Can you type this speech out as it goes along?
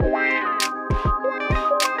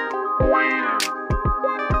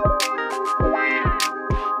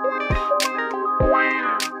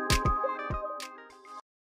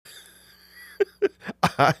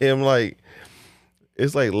I am like,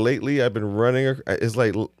 it's like lately I've been running. It's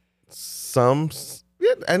like some,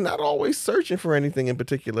 yeah, and not always searching for anything in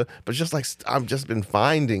particular, but just like I've just been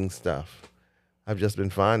finding stuff. I've just been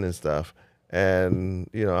finding stuff, and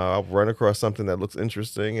I'll run across something that looks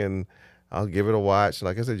interesting, and I'll give it a watch.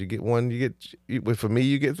 Like I said, you get one, for me,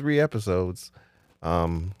 you get 3 episodes.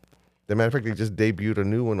 The matter of fact, they just debuted a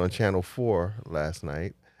new one on Channel 4 last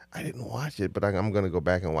night. I didn't watch it, but I'm going to go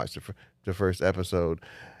back and watch the first episode.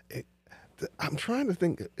 I'm trying to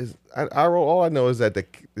think. All I know is that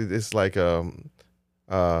it's like I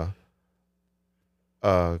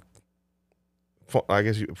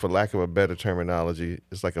guess for lack of a better terminology,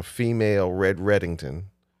 it's like a female Red Reddington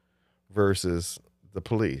versus the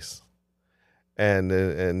police, and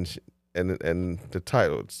the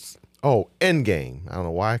title. Endgame. I don't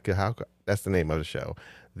know why. How that's the name of the show,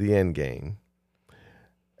 The Endgame.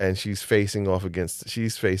 And she's facing off against the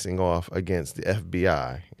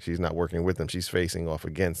FBI. She's not working with them. She's facing off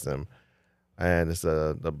against them, and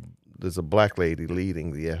there's a black lady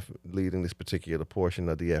leading this particular portion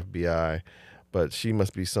of the FBI, but she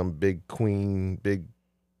must be some big queen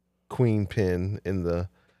pin in the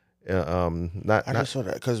I just saw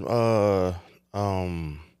that because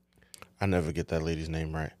I never get that lady's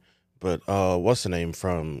name right, but what's the name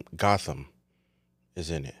from Gotham is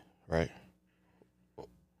in it, right?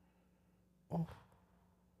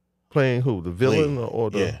 Playing who? The villain or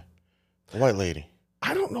the white lady?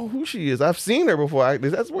 I don't know who she is. I've seen her before.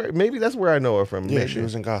 That's where I know her from. Yeah, maybe. She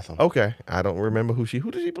was in Gotham. Okay, I don't remember who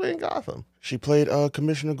did she play in Gotham? She played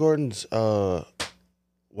Commissioner Gordon's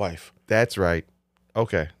wife. That's right.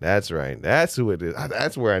 Okay, that's right. That's who it is.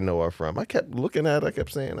 That's where I know her from. I kept looking at her. I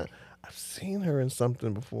kept saying, I've seen her in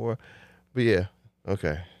something before. But yeah,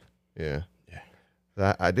 okay, yeah.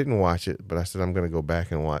 I didn't watch it, but I said I'm going to go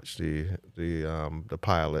back and watch the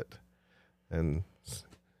pilot, and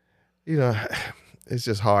it's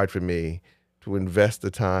just hard for me to invest the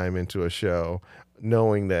time into a show,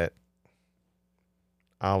 knowing that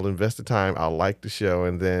I'll invest the time, I'll like the show,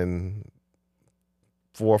 and then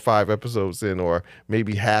 4 or 5 episodes in, or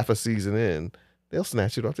maybe half a season in, they'll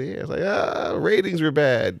snatch it off the air. It's like, ratings were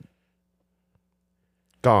bad,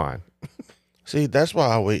 gone. See, that's why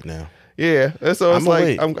I wait now. Yeah, so it's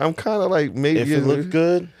like I'm kind of like maybe if it looks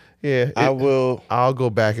good. Yeah, I will. I'll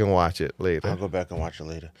go back and watch it later. I'll go back and watch it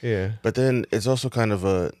later. Yeah, but then it's also kind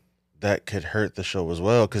of that could hurt the show as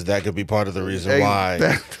well, because that could be part of the reason why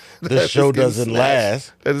the show doesn't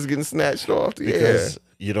last. That is getting snatched off the air because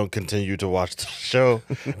you don't continue to watch the show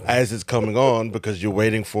as it's coming on, because you're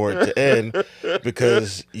waiting for it to end,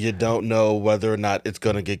 because you don't know whether or not it's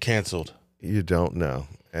going to get canceled. You don't know,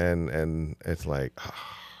 and it's like.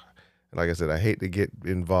 Like I said, I hate to get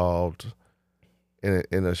involved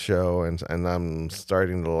in a show, and I'm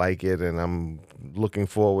starting to like it, and I'm looking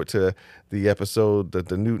forward to the episode,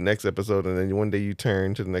 the new next episode, and then one day you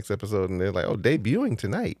turn to the next episode, and they're like, "Oh, debuting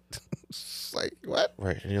tonight." It's like, what?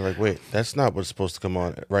 Right, and you're like, "Wait, that's not what's supposed to come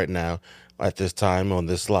on right now at this time on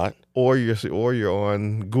this slot." Or you're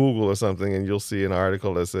on Google or something, and you'll see an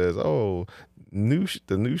article that says, "Oh,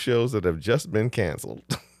 the new shows that have just been canceled."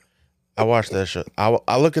 I watch that show.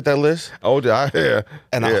 I look at that list. Oh, yeah.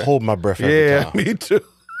 And I hold my breath every time. Yeah, me too.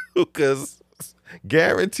 Because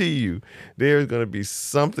guarantee you, there's going to be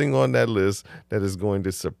something on that list that is going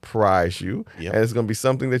to surprise you. Yep. And it's going to be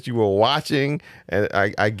something that you were watching. And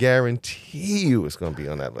I guarantee you it's going to be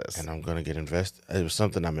on that list. And I'm going to get invested. It was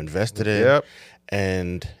something I'm invested in. Yep.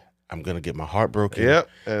 And I'm going to get my heart broken. Yep.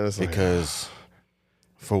 And it's because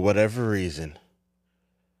for whatever reason,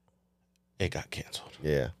 it got canceled.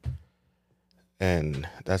 Yeah. And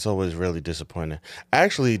that's always really disappointing. I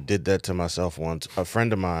actually did that to myself once. A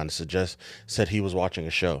friend of mine said he was watching a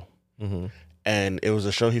show. Mm-hmm. And it was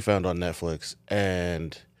a show he found on Netflix.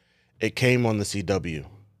 And it came on the CW.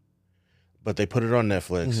 But they put it on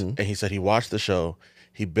Netflix. Mm-hmm. And he said he watched the show.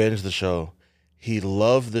 He binged the show. He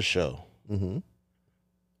loved the show. Mm-hmm.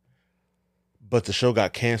 But the show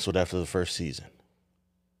got canceled after the first season.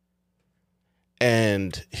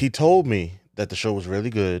 And he told me that the show was really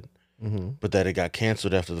good. Mm-hmm. But that it got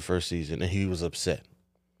canceled after the first season, and he was upset.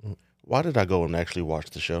 Mm-hmm. Why did I go and actually watch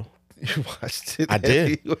the show? You watched it. I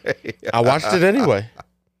did. I watched it anyway.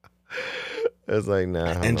 It's like,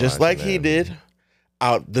 nah. And just like he did,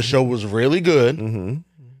 the show was really good. Mm-hmm.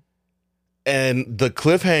 And the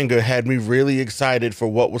cliffhanger had me really excited for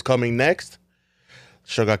what was coming next. The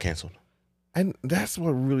show got canceled. And that's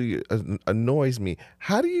what really annoys me.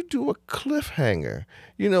 How do you do a cliffhanger?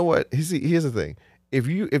 You know what? Here's the thing.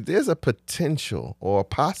 If there's a potential or a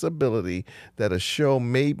possibility that a show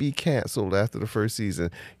may be canceled after the first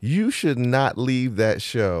season, you should not leave that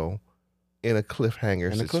show in a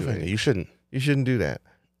cliffhanger And a situation. cliffhanger. You shouldn't. You shouldn't do that.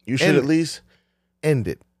 You should And- at least End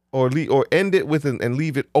it, or end it with and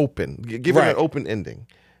leave it open. Give it Right. an open ending.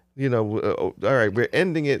 You know, all right, we're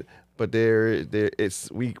ending it, but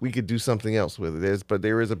we could do something else with it. But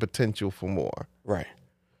there is a potential for more. right.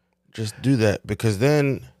 Just do that, because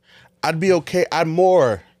then I'd be okay. I'm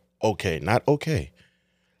more okay, not okay.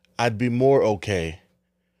 I'd be more okay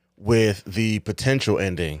with the potential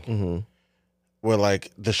ending, where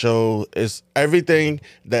like the show is everything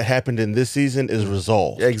that happened in this season is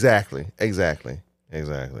resolved. Exactly.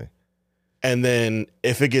 And then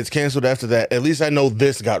if it gets canceled after that, at least I know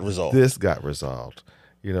this got resolved. This got resolved.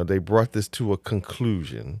 You know, they brought this to a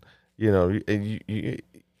conclusion. You know, and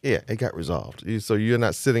it got resolved. So you're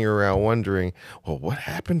not sitting around wondering, well, what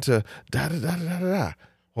happened to da da da da da da?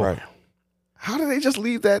 Well, Right. how did they just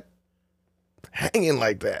leave that hanging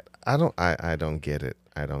like that? I don't get it.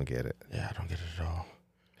 I don't get it. Yeah, I don't get it at all.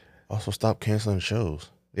 Also, stop canceling shows.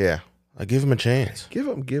 Yeah. Like, give them a chance. Give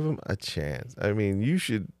them a chance. I mean, you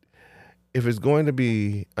should, if it's going to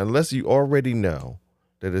be, unless you already know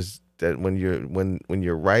that when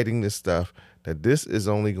you're writing this stuff, that this is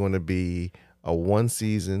only going to be a 1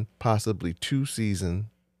 season, possibly 2 season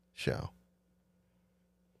show.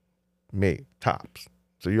 Maybe tops.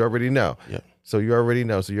 So you already know. Yep. So you already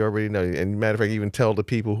know. And matter of fact, even tell the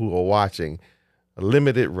people who are watching, a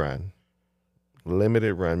limited run,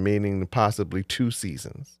 meaning possibly 2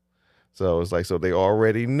 seasons. So it's like, so they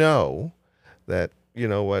already know that, you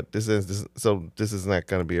know what, this is not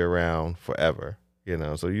going to be around forever, you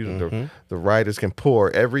know. So the writers can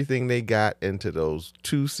pour everything they got into those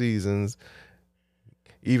 2 seasons,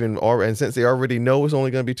 and since they already know it's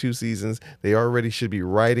only going to be 2 seasons, they already should be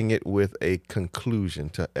writing it with a conclusion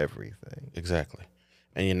to everything. Exactly.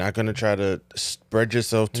 And you're not going to try to spread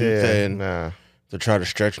yourself too thin to try to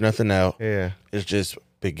stretch nothing out. Yeah. It's just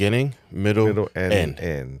beginning, middle and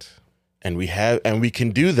end. And we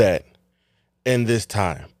can do that in this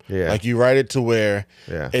time. Yeah. Like, you write it to where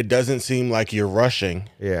Yeah. it doesn't seem like you're rushing,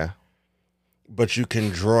 Yeah. but you can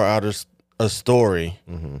draw out a story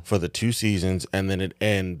for the 2 seasons, and then it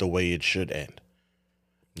end the way it should end.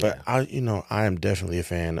 But I am definitely a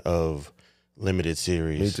fan of limited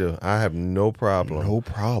series. Me too. I have no problem.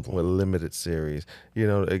 With limited series. You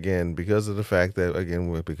know, again, because of the fact that,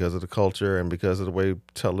 because of the culture and because of the way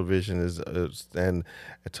television is and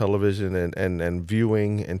television and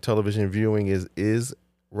viewing and television viewing is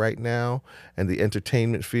right now, and the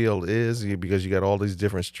entertainment field is, because you got all these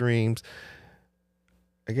different streams.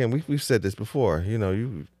 Again, we've said this before. You know,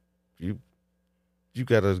 you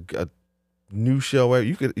got a new show.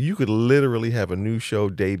 You could literally have a new show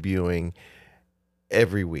debuting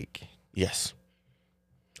every week. Yes.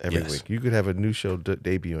 Every week. You could have a new show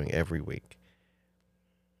debuting every week.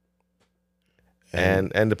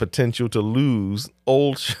 And the potential to lose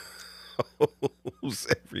old shows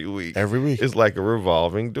every week. Every week. It's like a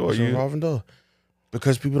revolving door. It's a revolving door.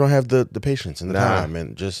 Because people don't have the patience and the time,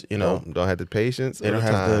 and just, don't have the patience. They or don't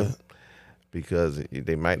the have time, because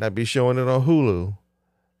they might not be showing it on Hulu.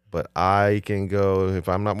 But I can go, if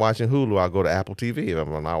I'm not watching Hulu, I'll go to Apple TV. If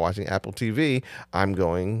I'm not watching Apple TV, I'm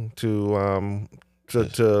going to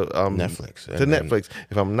Netflix. To Netflix.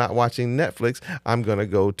 If I'm not watching Netflix, I'm going to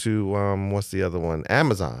go to what's the other one?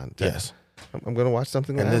 Amazon. Yes. I'm going to watch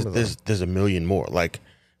something on And Amazon. there's a million more. Like,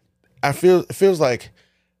 it feels like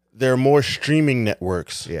there are more streaming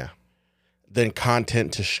networks Yeah. than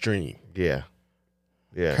content to stream Yeah.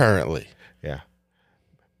 Yeah. currently. Yeah.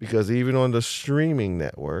 Because even on the streaming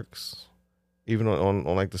networks, even on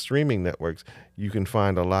like the streaming networks, you can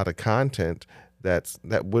find a lot of content that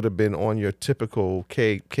would have been on your typical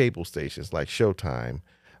cable stations like Showtime,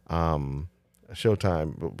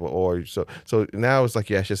 or so now it's like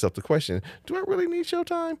you ask yourself the question: do I really need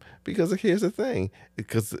Showtime? Because here's the thing: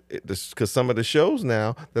 because some of the shows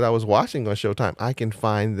now that I was watching on Showtime, I can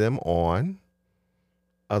find them on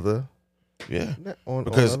other. Yeah.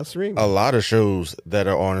 Because on streaming. A lot of shows that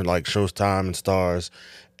are on like Showtime and Stars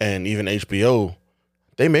and even HBO,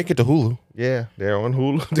 they make it to Hulu. Yeah, they're on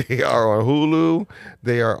Hulu. They are on Hulu.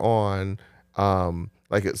 They are on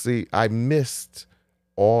I missed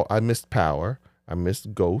Power. I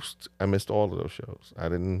missed Ghost. I missed all of those shows. I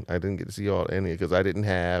didn't get to see any because I didn't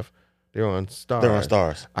have. They're on Stars. They're on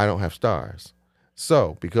Stars. I don't have Stars.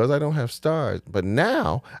 So because I don't have Stars, but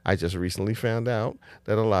now I just recently found out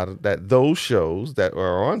that those shows that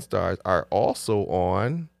are on Stars are also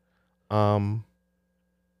on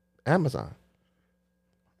Amazon.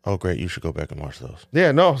 Oh, great. You should go back and watch those.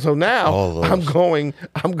 Yeah, no. So now All those.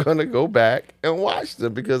 I'm gonna go back and watch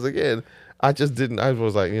them because again, I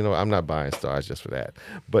was like, I'm not buying Stars just for that.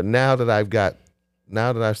 But now that I've got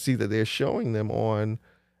now that I see that they're showing them on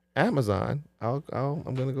Amazon, I'm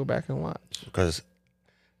gonna go back and watch. because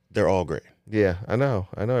they're all great. Yeah, I know.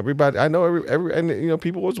 Everybody. I know every and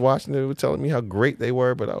people was watching it, were telling me how great they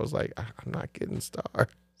were, but I was like, I'm not getting stars.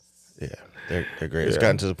 Yeah, they're great. It's Yeah.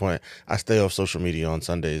 gotten to the point I stay off social media on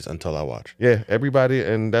Sundays until I watch. Yeah, everybody,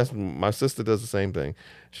 and that's my sister does the same thing.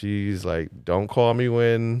 She's like, don't call me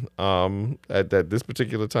when at this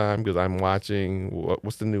particular time because I'm watching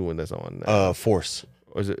what's the new one that's on now? Force.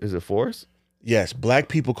 Or is it Force? Yes, black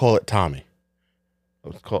people call it Tommy.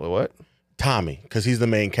 Call it what? Tommy, because he's the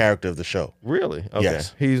main character of the show. Really? Okay.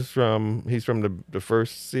 Yes. He's from the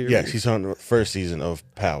first series. Yes, he's on the first season of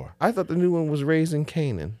Power. I thought the new one was Raising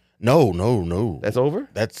Canaan. No. That's over?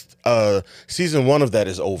 That's season 1 of that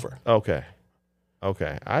is over. Okay.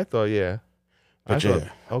 I thought But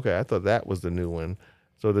I thought that was the new one.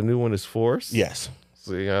 So the new one is Force? Yes.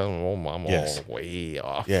 See, I'm Yes. all way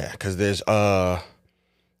off. Yeah, because there's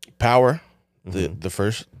Power, the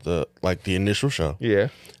first the initial show. Yeah.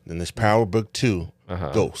 Then there's Power Book 2,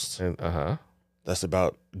 Uh-huh. Ghosts. And That's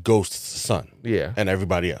about Ghost's son yeah. and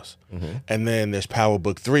everybody else. And then there's Power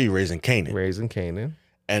Book 3, Raising Canaan. Raising Canaan.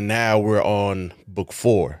 And now we're on Book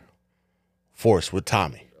 4, Force with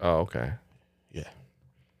Tommy. Oh, okay. Yeah.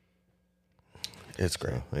 It's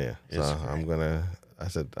great. Yeah. It's So I'm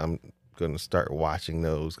gonna start watching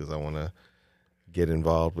those because I want to get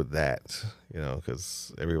involved with that.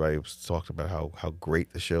 Because everybody talked about how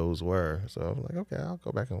great the shows were. So I'm like, okay, I'll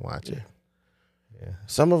go back and watch it. Yeah.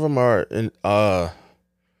 Some of them are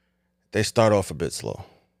they start off a bit slow.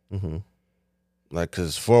 Mm-hmm.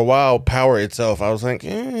 Because for a while, Power itself, I was like,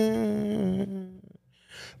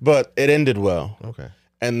 but it ended well. Okay.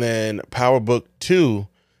 And then Power Book 2,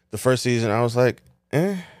 the first season, I was like,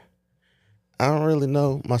 I don't really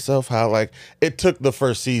know myself how. It took the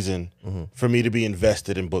first season for me to be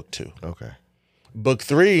invested in Book 2. Okay. Book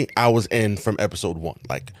 3, I was in from episode 1.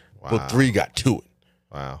 Book 3 got to it.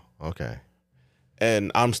 Wow. Okay.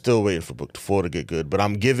 And I'm still waiting for Book 4 to get good, but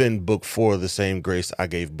I'm giving Book 4 the same grace I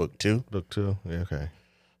gave Book 2. Book 2. Yeah. Okay.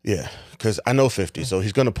 Yeah, because I know 50, so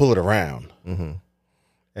he's gonna pull it around. Mm-hmm.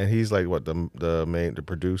 And he's like what the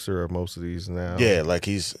producer of most of these now. Yeah,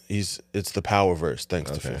 it's the Powerverse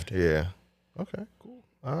thanks to 50. Yeah. Okay. Cool.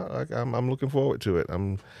 I'm looking forward to it.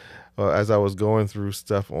 As I was going through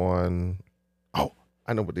stuff on. Oh,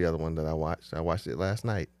 I know what the other one that I watched. I watched it last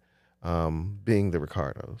night. Being the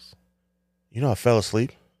Ricardos. I fell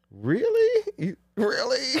asleep. Really?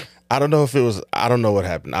 Really? I don't know what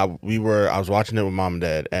happened. I was watching it with mom and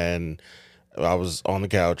dad, and I was on the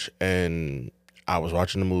couch and I was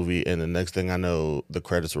watching the movie, and the next thing I know, the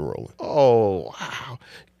credits were rolling. Oh, wow.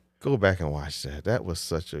 Go back and watch that. That was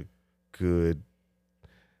such a good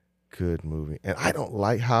movie. And I don't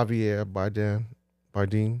like Javier Bardem.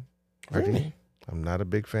 Really? I'm not a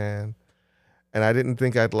big fan. And I didn't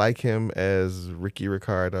think I'd like him as Ricky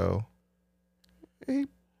Ricardo.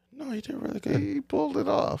 No, he did really good. He pulled it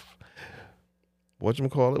off.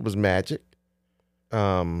 Whatchamacallit was Magic.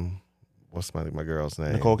 What's my girl's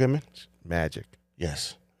name? Nicole Kidman? Magic.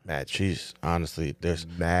 Yes. Magic. She's honestly, there's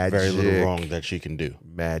Magic. very little wrong that she can do.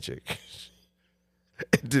 Magic.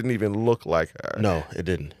 It didn't even look like her. No, it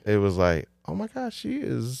didn't. It was like, oh my gosh, she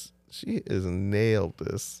is nailed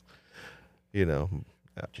this. Yeah.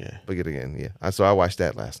 But again, yeah. So I watched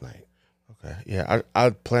that last night. Okay. Yeah,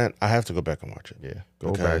 I have to go back and watch it. Yeah.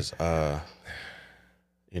 Because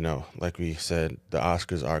like we said, the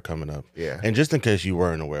Oscars are coming up. Yeah. And just in case you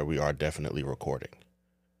weren't aware, we are definitely recording.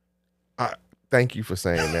 Thank you for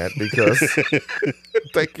saying that because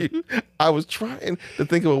thank you. I was trying to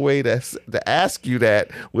think of a way to ask you that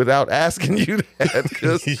without asking you that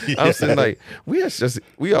because I'm saying like we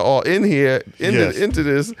are all in here into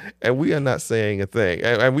this and we are not saying a thing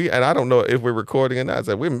and I don't know if we're recording or not. I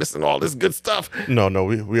said we're missing all this good stuff. No,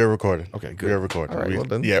 we are recording. Okay, good. We are recording. All right,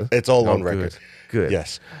 then, it's all on record. Good.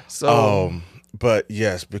 Yes. So but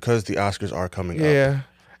yes, because the Oscars are coming up. Yeah.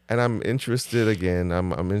 And I'm interested again.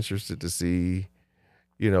 I'm interested to see,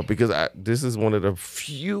 because this is one of the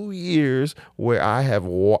few years where I have,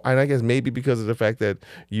 and I guess maybe because of the fact that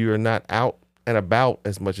you're not out and about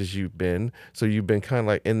as much as you've been, so you've been kind of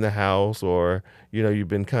like in the house, or you've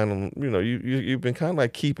been kind of you've been kind of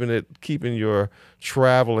like keeping your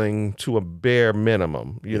traveling to a bare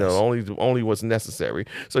minimum, only what's necessary.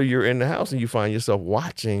 So you're in the house and you find yourself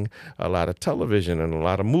watching a lot of television and a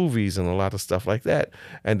lot of movies and a lot of stuff like that.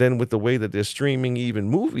 And then with the way that they're streaming even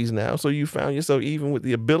movies now, so you found yourself even with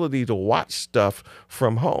the ability to watch stuff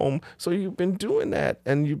from home. So you've been doing that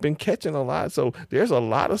and you've been catching a lot. So there's a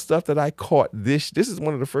lot of stuff that I caught this is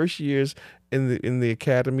one of the first years in the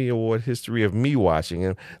Academy Award history of me watching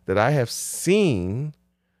him that I have seen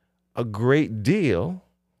a great deal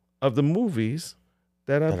of the movies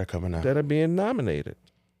that are coming out. that are being nominated.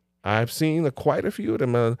 I've seen quite a few of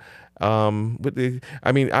them.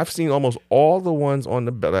 I've seen almost all the ones on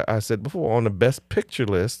the, I said before, on the Best Picture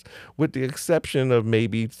list, with the exception of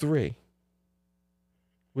maybe three.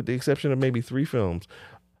 With the exception of maybe three films,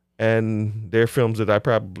 and they're films that I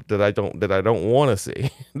don't want to see.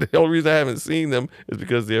 The only reason I haven't seen them is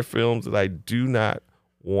because they're films that I do not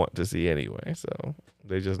want to see anyway. So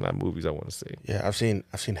they're just not movies I want to see. Yeah, I've seen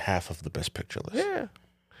half of the Best Picture list. Yeah.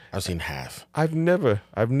 I've seen half. I've never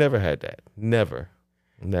had that. Never.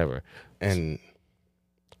 And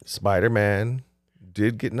Spider-Man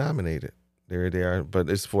did get nominated. There they are, but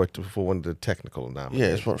it's for one of the technical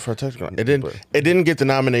nominations. Yeah, it's for technical. It didn't get the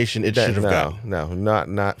nomination it should have got. No,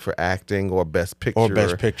 not for acting or Best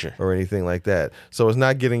Picture or anything like that. So it's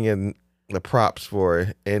not getting in the props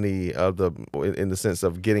for any of the, in the sense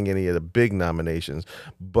of getting any of the big nominations,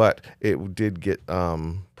 but it did get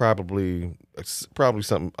probably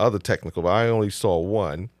some other technical. I only saw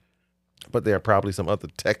one, but there are probably some other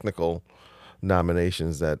technical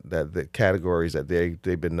nominations that the categories that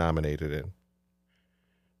they've been nominated in.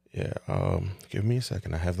 Yeah, give me a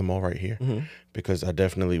second. I have them all right here because I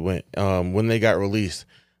definitely went when they got released.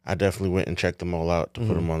 I definitely went and checked them all out to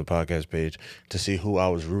put them on the podcast page to see who I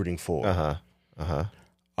was rooting for.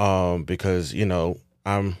 Because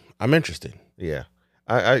I'm interested. Yeah,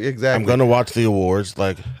 I exactly. I'm gonna watch the awards,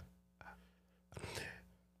 like,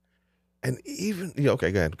 and even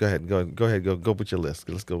okay. Go ahead. Go with your list.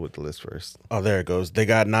 Let's go with the list first. Oh, there it goes. They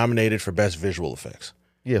got nominated for Best Visual Effects.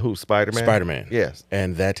 Yeah, who? Spider-Man? Spider-Man. Yes.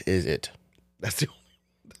 And that is it. That's the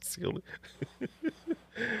only.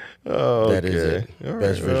 Oh, that is it. All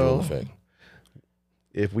Best right, visual effect.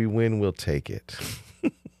 If we win, we'll take it.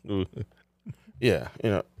 Yeah,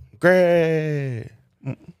 great.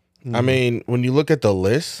 I mean, when you look at the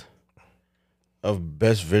list of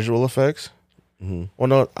best visual effects, well,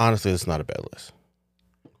 no, honestly, it's not a bad list.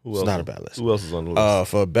 It's not a bad list. Who else is on the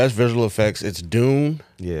list? For best visual effects, it's Dune.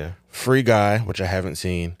 Yeah. Free Guy, which I haven't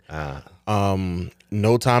seen.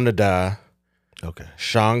 No Time to Die. Okay.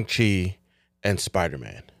 Shang-Chi and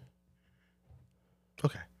Spider-Man.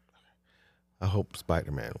 Okay. I hope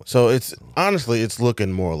Spider-Man wins. So it's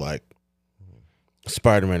looking more like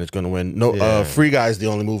Spider-Man is going to win. No, Free Guy is the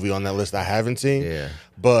only movie on that list I haven't seen. Yeah.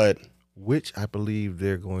 But which I believe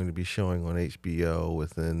they're going to be showing on HBO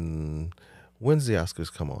within, when's the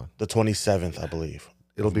Oscars come on? The 27th, I believe.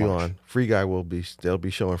 It'll be on. Free Guy they'll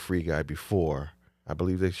be showing Free Guy before. I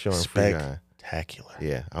believe they're showing Free Guy. Spectacular.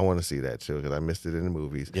 Yeah, I want to see that too because I missed it in the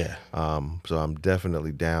movies. Yeah. So I'm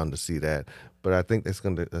definitely down to see that. But I think that's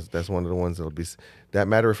one of the ones that'll be. That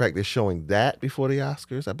matter of fact, they're showing that before the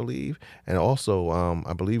Oscars, I believe, and also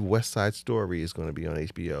I believe West Side Story is going to be on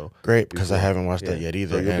HBO. Great, because I haven't watched that yet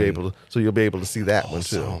either. So you'll be able to see that one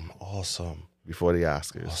too. Awesome. Before the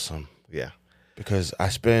Oscars. Awesome. Yeah. Because I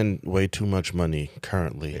spend way too much money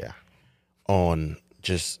currently. Yeah. On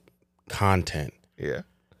just content. Yeah.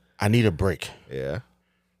 I need a break. Yeah.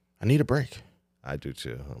 I need a break. I do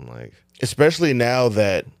too. I'm like, especially now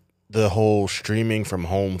that the whole streaming from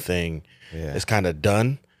home thing is kind of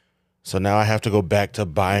done. So now I have to go back to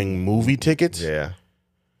buying movie tickets. Yeah.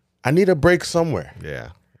 I need a break somewhere.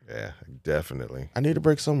 Yeah. Yeah, definitely. I need a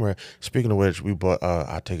break somewhere. Speaking of which, we bought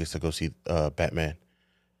our tickets to go see Batman.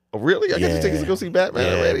 Oh, really? I got your tickets to go see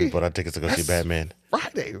Batman already? We bought our tickets to go see Batman.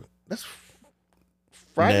 Friday. That's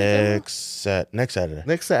Friday. Next Saturday.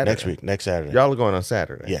 Next Saturday. Next week. Next Saturday. Y'all are going on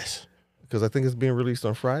Saturday. Yes. Because I think it's being released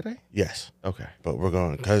on Friday? Yes. Okay. But we're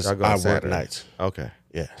going because I work nights. Okay.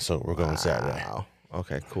 Yeah. So we're going Saturday. Wow.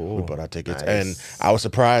 Okay, cool. We bought our tickets. Nice. And I was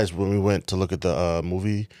surprised when we went to look at the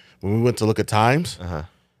movie. When we went to look at times,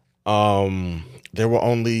 there were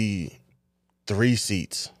only 3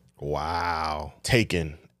 seats. Wow.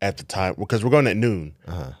 Taken at the time because we're going at noon.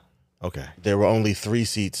 Okay. There were only 3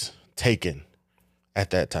 seats taken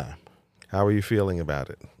at that time. How are you feeling about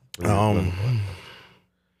it? I'm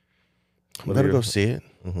gonna go see it.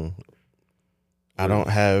 I don't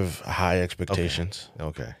have high expectations.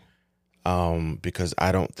 Okay. Because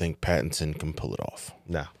I don't think Pattinson can pull it off.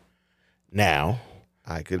 No. Now,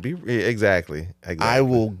 I could be exactly. I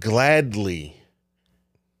will gladly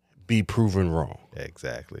be proven wrong.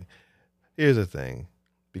 Exactly. Here's the thing.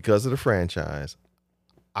 Because of the franchise,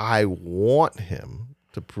 I want him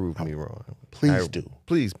to prove me wrong. Please do.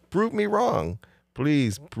 Please prove me wrong.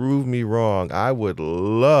 Please prove me wrong. I would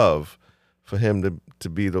love for him to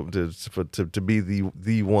be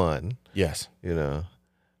the one. Yes. You know,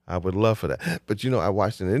 I would love for that. But I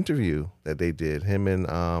watched an interview that they did. Him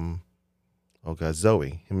and Oh God,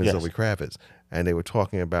 Zoe, him and Yes. Zoe Kravitz, and they were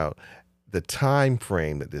talking about the time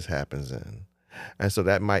frame that this happens in, and so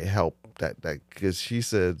that might help. That because she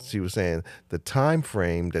was saying the time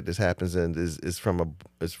frame that this happens in is from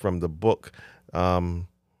the book. It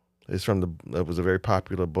was a very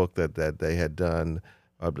popular book that they had done.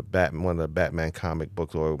 One of the Batman comic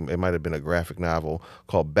books, or it might have been a graphic novel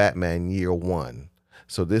called Batman Year One.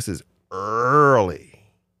 So this is early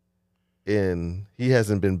he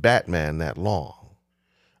hasn't been Batman that long.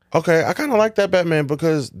 Okay, I kind of like that Batman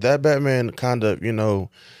because that Batman kind of,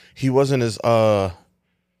 he wasn't as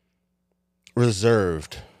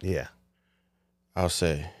reserved, Yeah. I'll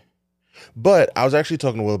say. But I was actually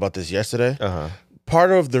talking to Will about this yesterday.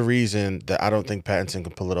 Part of the reason that I don't think Pattinson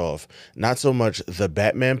can pull it off, not so much the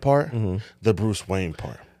Batman part, the Bruce Wayne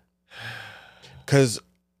part. Because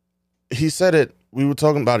he said it, we were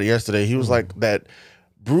talking about it yesterday. He was like that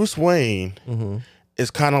Bruce Wayne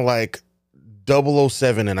is kind of like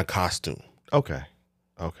 007 in a costume. Okay.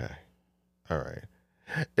 All right.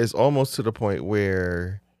 It's almost to the point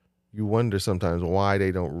where you wonder sometimes why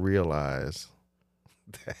they don't realize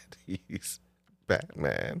that he's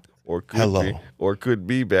Batman or could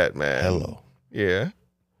be Batman. Hello. Yeah.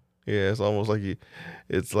 It's almost like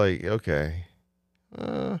it's like, okay.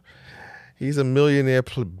 He's a billionaire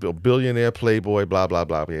playboy, blah, blah,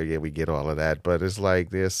 blah. Yeah, we get all of that. But it's like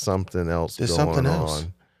there's something else going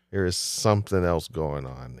on. There is something else going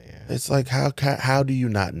on there. It's like, how do you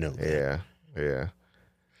not know that? Yeah.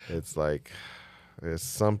 It's like there's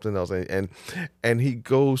something else. And he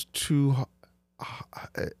goes too,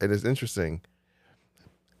 and it's interesting.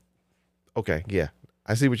 Okay, yeah.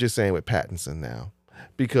 I see what you're saying with Pattinson now.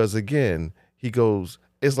 Because again,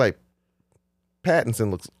 it's like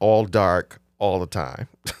Pattinson looks all dark all the time.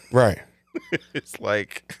 Right. It's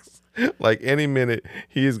like any minute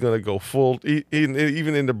he is going to go full,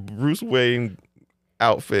 even in the Bruce Wayne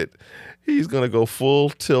outfit, he's going to go full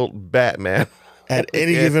tilt Batman. At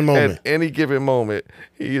any given moment. At any given moment,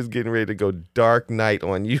 he is getting ready to go Dark Knight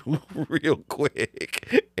on you real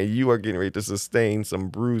quick. And you are getting ready to sustain some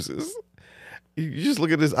bruises. You just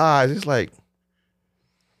look at his eyes. It's like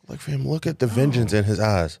for him, look at the vengeance in his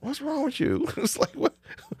eyes. What's wrong with you? It's like, what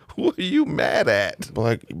are you mad at?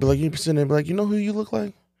 But like you sitting there, be like, you know who you look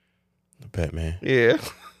like? The Batman. Yeah.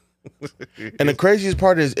 And the craziest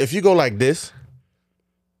part is if you go like this.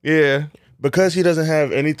 Yeah. Because he doesn't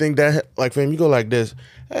have anything that, like for him, you go like this.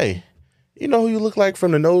 Hey, you know who you look like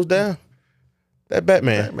from the nose down? That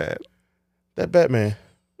Batman. That Batman.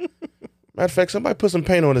 Matter of fact, somebody put some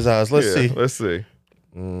paint on his eyes. Let's see. Let's see.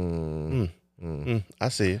 I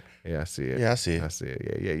see it. Yeah, I see it. Yeah, I see it. I see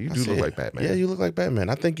it. Yeah. You do look like Batman. Yeah, you look like Batman.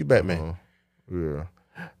 I think you Batman. Yeah.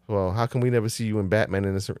 Well, how come we never see you and Batman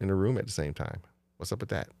in a room at the same time? What's up with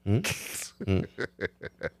that?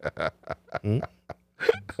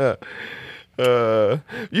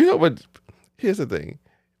 You know what? Here's the thing.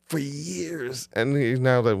 For years, and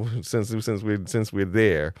now that since we're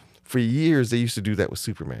there, for years they used to do that with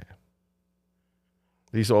Superman.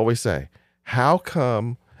 They used to always say, "How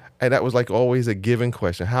come?" And that was like always a given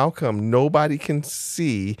question. How come nobody can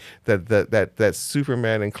see that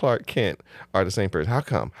Superman and Clark Kent are the same person? How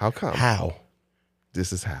come? How?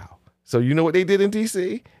 This is how. So you know what they did in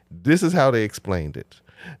DC? This is how they explained it.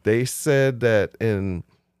 They said that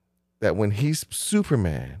when he's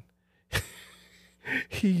Superman,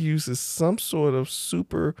 he uses some sort of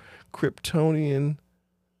super Kryptonian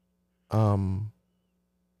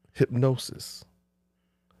hypnosis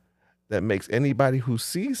that makes anybody who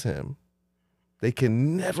sees him, they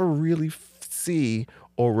can never really see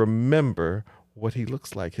or remember what he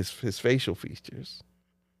looks like, his facial features.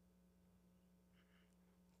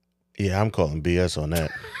 Yeah, I'm calling BS on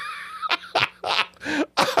that.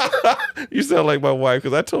 You sound like my wife,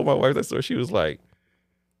 because I told my wife that story. She was like,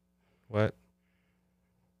 "What?"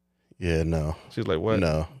 Yeah, no. She was like, "What?"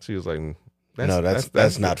 No. She was like,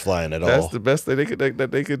 that's not flying at all. That's the best thing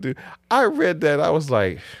that they could do. I read that. I was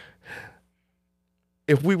like,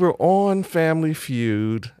 if we were on Family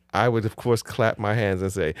Feud, I would of course clap my hands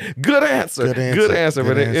and say, "Good answer, good answer."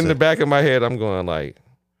 But in the back of my head, I'm going like,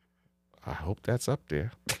 I hope that's up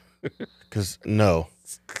there. Because no.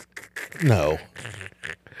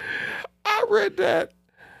 I read that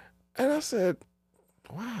and I said,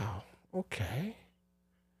 wow, okay.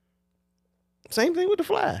 Same thing with The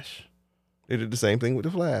Flash. They did the same thing with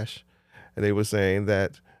The Flash. And they were saying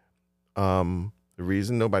that the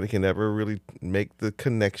reason nobody can ever really make the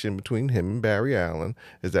connection between him and Barry Allen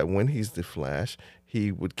is that when he's the Flash,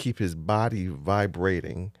 he would keep his body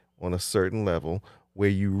vibrating on a certain level where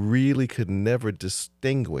you really could never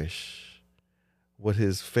distinguish what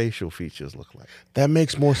his facial features look like. That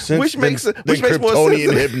makes more sense. Which makes more Kryptonian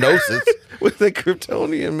sense hypnosis. with the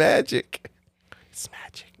Kryptonian magic. It's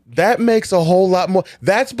magic. That makes a whole lot more.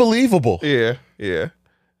 That's believable. Yeah.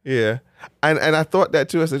 And I thought that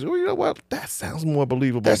too. I said, well, you know what? That sounds more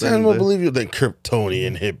believable. That sounds more believable than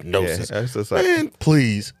Kryptonian Yeah, hypnosis. that's just like, Man,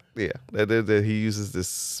 please. yeah, that he uses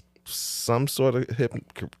this some sort of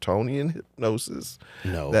Kryptonian hypnosis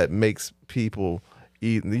No. that makes people,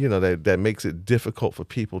 that makes it difficult for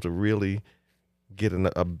people to really get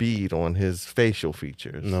a bead on his facial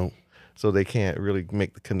features. No. So they can't really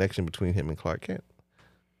make the connection between him and Clark Kent.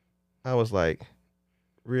 I was like,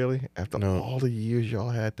 really? After all the years y'all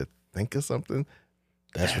had to think of something?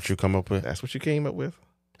 That's what you come up with? That's what you came up with?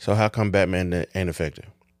 So how come Batman ain't effective?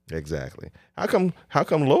 Exactly. How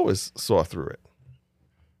come Lois saw through it?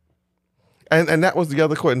 And that was the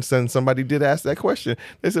other question. Somebody did ask that question.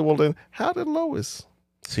 They said, well, then how did Lois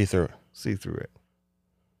See through it. see through it?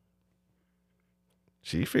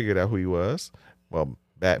 She figured out who he was. Well,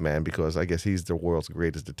 Batman, because I guess he's the world's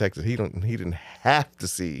greatest detective. He didn't have to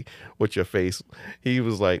see what your face. He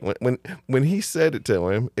was like, when he said it to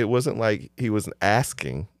him, it wasn't like he was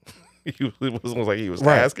asking. It wasn't like he was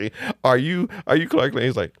asking, are you Clark Kent?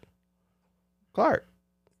 He's like, Clark,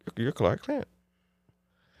 you're Clark Kent.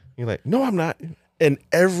 You're like, no, I'm not. In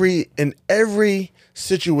every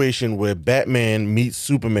situation where Batman meets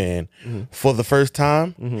Superman for the first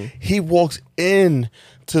time, he walks in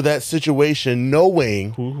to that situation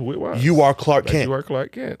knowing Who it was. you are Clark Kent. You are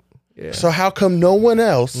Clark Kent. Yeah. So how come no one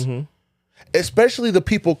else, especially the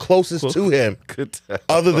people closest to him, Could tell.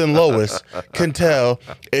 other than Lois, can tell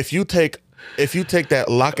if you take that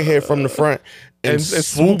lock of hair from the front and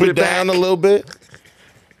swoop it down back a little bit?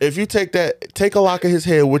 If you take a lock of his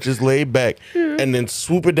hair, which is laid back, and then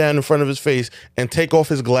swoop it down in front of his face and take off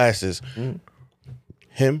his glasses,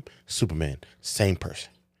 him, Superman, same person.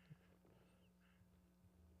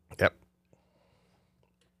 Yep.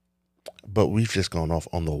 But we've just gone off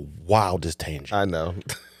on the wildest tangent. I know.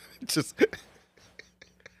 Just.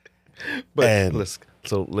 But And- let's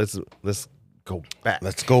go back.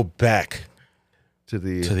 Let's go back to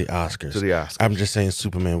the Oscars. To the Oscars. I'm just saying,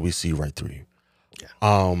 Superman, we see right through you.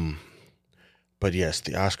 Yeah. But yes,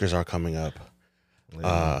 the Oscars are coming up.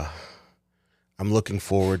 I'm looking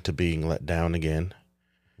forward to being let down again.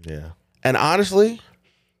 Yeah. And honestly,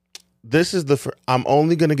 this is I'm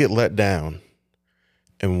only going to get let down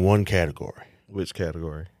in one category, Which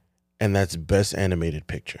category? and that's Best Animated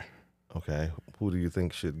Picture. Okay. Who do you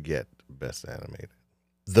think should get Best Animated?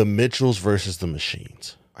 The Mitchells versus the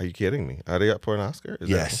Machines. Are you kidding me? Are they up for an Oscar? Is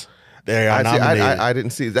Yes. that- They are nominated. I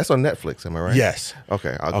didn't see. That's on Netflix. Am I right? Yes.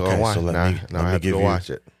 Okay. I'll go Okay, and watch so it. let Now me I have to give go you- watch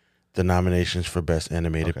it. The nominations for Best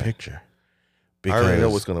Animated Okay. Picture. I already know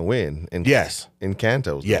what's going to win. Yes. Encanto's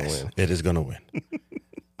going to Yes, win. it is going to win.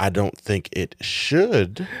 I don't think it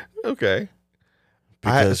should, Okay.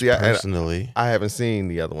 because see, I personally, I haven't seen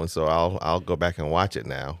the other one, so I'll go back and watch it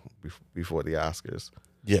now before the Oscars.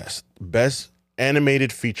 yes, Best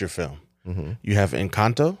Animated Feature Film. Mm-hmm. You have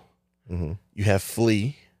Encanto, Mm-hmm. you have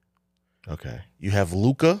Flea, Okay. you have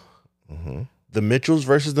Luca, Mm-hmm. The Mitchells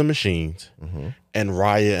versus the Machines, Mm-hmm. and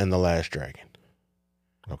Raya and the Last Dragon.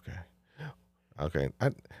 Okay. Okay.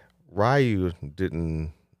 Ryu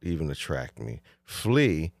didn't even attract me.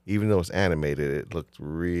 Flea, even though it's animated, it looked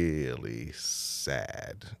really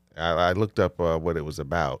sad. I looked up what it was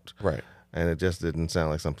about, Right. and it just didn't sound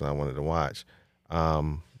like something I wanted to watch.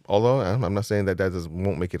 Although I'm not saying that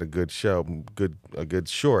won't make it a good show, a good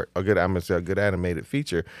short, I'm gonna say a good animated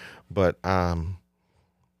feature, but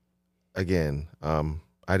again,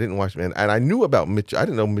 I didn't watch, and I knew about Mitchell. I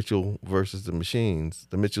didn't know Mitchell versus the Machines,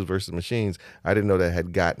 the Mitchells versus Machines. I didn't know that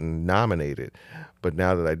had gotten nominated, but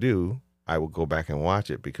now that I do, I will go back and watch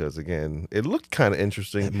it because again, it looked kind of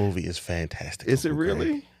interesting. That movie is fantastic. Is it Uncle Greg.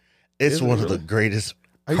 really? It's Is it one of really? the greatest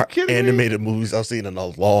Are you kidding me? animated movies I've seen in a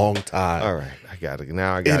long time. All right, I got it.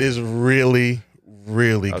 Now I got It is really,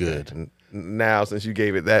 really Okay. good. Now, since you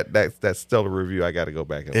gave it that stellar review, I got to go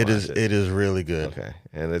back and watch it. It is really good. Okay,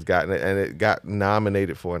 and it got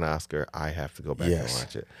nominated for an Oscar. I have to go back and Yes.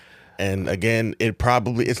 watch it. And again,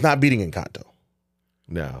 it's not beating Encanto.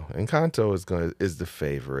 No, Encanto is the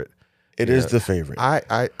favorite. It is the favorite.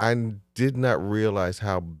 I did not realize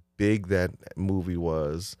how big that movie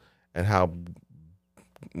was and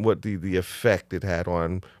what the effect it had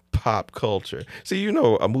on pop culture. See,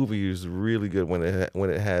 a movie is really good when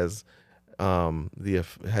it has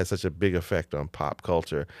has such a big effect on pop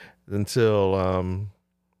culture until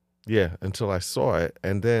I saw it,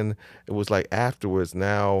 and then it was like afterwards.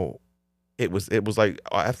 Now it was like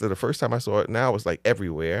after the first time I saw it, now it was like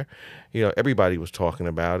everywhere. Everybody was talking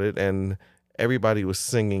about it, and everybody was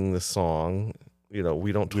singing the song. You know,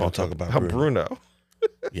 we don't talk about Bruno.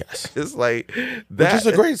 Yes. It's like that, which is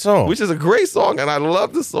a great song. Which is a great song, and I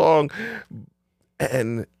love the song.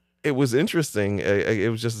 And it was interesting. It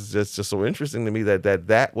was just so interesting to me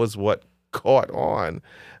that was what caught on.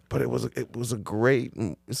 But it was a great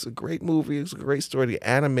movie. It's a great story. The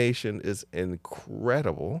animation is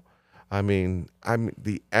incredible. I mean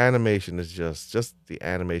the animation is just the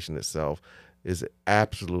animation itself is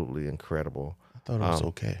absolutely incredible. I thought it was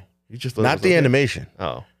okay. You just thought not the animation.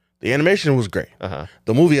 Oh, the animation was great.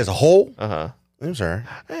 The movie as a whole, it was alright.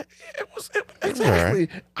 It was exactly.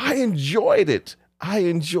 I enjoyed it.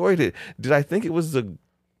 Did I think it was I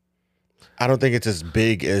don't think it's as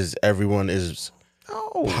big as everyone is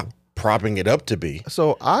propping it up to be.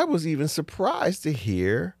 So I was even surprised to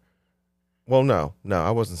hear. Well, no, I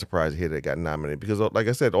wasn't surprised to hear that it got nominated because, like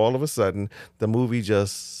I said, all of a sudden the movie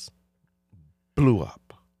just blew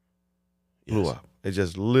up. It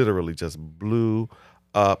just literally just blew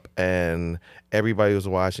up, and everybody was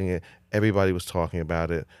watching it. Everybody was talking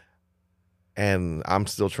about it. And I'm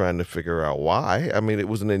still trying to figure out why. I mean, it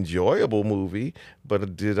was an enjoyable movie,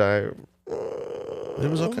 but did I? It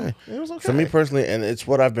was okay. It was okay for me personally, and it's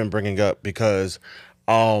what I've been bringing up because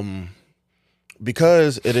it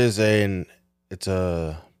is it's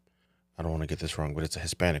a, I don't want to get this wrong, but it's a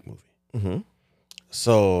Hispanic movie. Mm-hmm.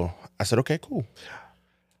 So I said, okay, cool.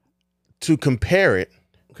 To compare it,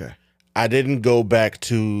 okay, I didn't go back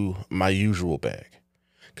to my usual bag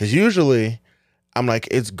because usually I'm like,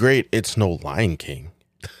 it's great. It's no Lion King,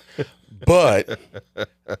 but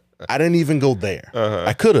I didn't even go there.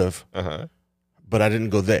 I could have, but I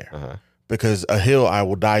didn't go there because a hill I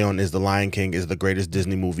will die on is The Lion King is the greatest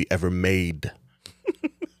Disney movie ever made.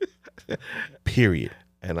 Period.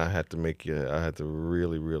 And I had to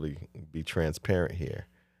really, really be transparent here.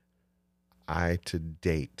 I to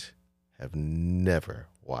date have never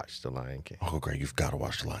watched The Lion King. Oh, great! You've got to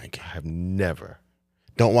watch The Lion King. I have never.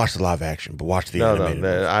 Don't watch the live action, but watch the animated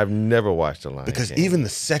movie. I've never watched The Lion King. Because even the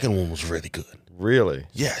second one was really good. Really?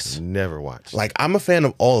 Yes. Never watched. Like, I'm a fan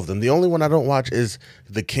of all of them. The only one I don't watch is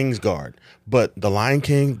The King's Guard. But The Lion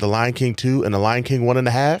King 2, and The Lion King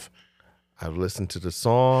 1.5. I've listened to the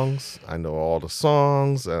songs. I know all the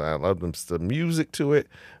songs, and I love the music to it.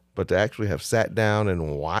 But to actually have sat down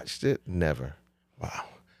and watched it, never. Wow.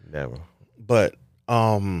 Never. But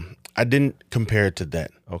I didn't compare it to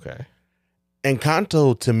that. Okay.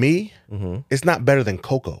 Encanto, to me, it's not better than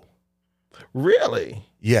Coco. Really?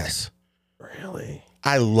 Yes. Really?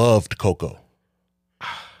 I loved Coco.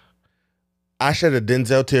 I shed a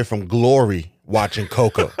Denzel tear from glory watching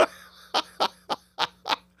Coco.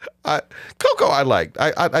 Coco I liked.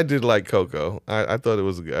 I did like Coco. I thought it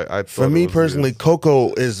was good. For me personally,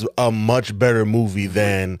 Coco is a much better movie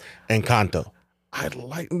than Encanto.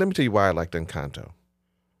 Let me tell you why I liked Encanto.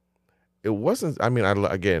 It wasn't, I mean, I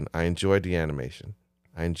enjoyed the animation.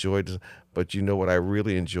 But you know what I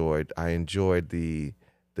really enjoyed? I enjoyed the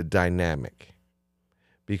dynamic.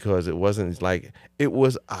 Because it wasn't like, it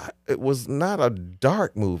was not a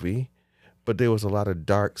dark movie, but there was a lot of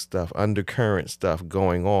dark stuff, undercurrent stuff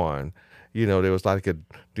going on. You know, there was like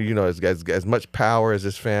as much power as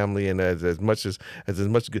his family, and as much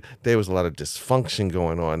good, there was a lot of dysfunction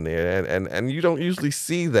going on there, and you don't usually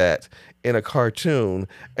see that in a cartoon,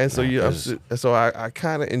 and so I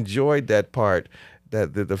kind of enjoyed that part,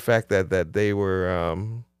 that the fact that they were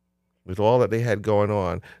with all that they had going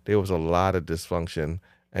on, there was a lot of dysfunction.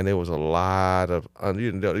 And there was a lot of,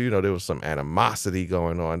 there was some animosity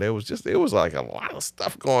going on. There was like a lot of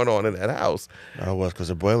stuff going on in that house. No, it was because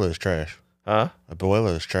Abuela is trash. Huh?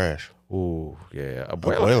 Abuela is trash. Ooh, yeah.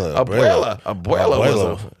 Abuela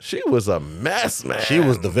She was a mess, man. She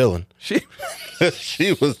was the villain. She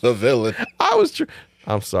was the villain.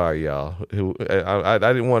 I'm sorry, y'all. I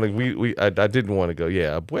didn't want to. I didn't want to go.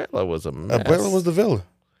 Yeah, Abuela was a mess. Abuela was the villain.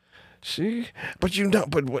 But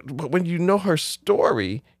when you know her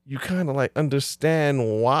story, you kind of like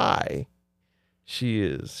understand why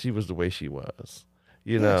she was the way she was,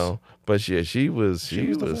 you know. But yeah, she was a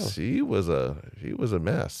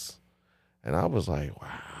mess, and I was like,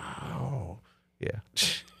 wow, yeah.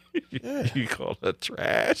 You call her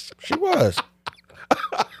trash? She was.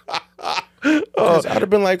 I'd have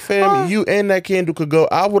been like, fam, you and that candle could go.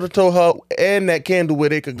 I would have told her and that candle where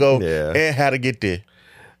they could go and how to get there.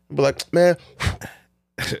 Be like, man,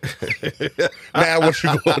 now what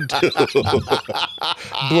you gonna do?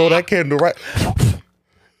 Blow that candle right.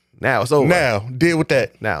 Now it's over. Now, deal with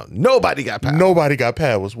that. Now, nobody got powers. Nobody got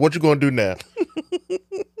powers. What you gonna do now?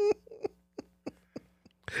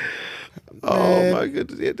 Oh, my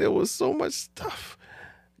goodness. Yeah, there was so much stuff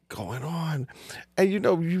going on? And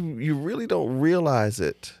you really don't realize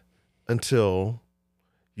it until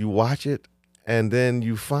you watch it, and then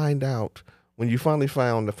you find out when you finally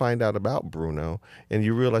find out about Bruno, and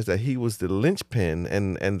you realize that he was the linchpin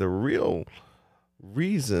and the real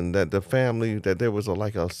reason that the family, that there was so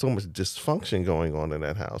much dysfunction going on in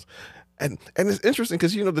that house. And it's interesting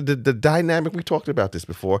because the dynamic, we talked about this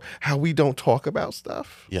before, how we don't talk about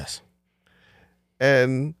stuff. Yes.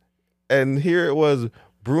 And here it was,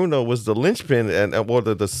 Bruno was the linchpin and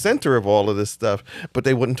the center of all of this stuff, but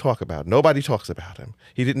they wouldn't talk about it. Nobody talks about him.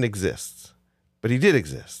 He didn't exist, but he did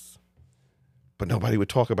exist. But nobody would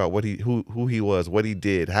talk about who he was, what he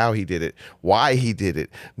did, how he did it, why he did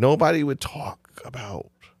it. Nobody would talk about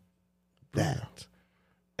that.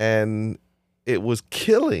 And it was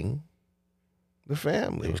killing the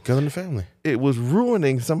family. It was killing the family. It was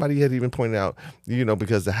ruining. Somebody had even pointed out,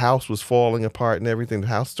 because the house was falling apart and everything. The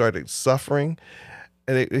house started suffering,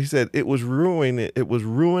 and he said it was ruining. It was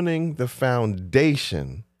ruining the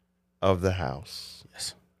foundation of the house.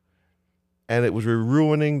 Yes, and it was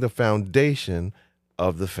ruining the foundation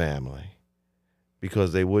of the family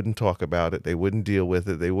because they wouldn't talk about it. They wouldn't deal with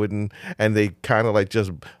it. They wouldn't, and they kind of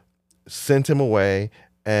just sent him away.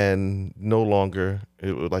 And no longer,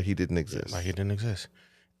 it was like he didn't exist. Like he didn't exist.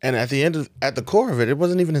 And at the core of it, it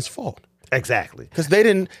wasn't even his fault. Exactly. Because they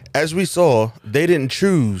didn't, as we saw, they didn't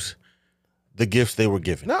choose the gifts they were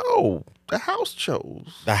given. No, the house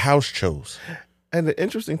chose. The house chose. And the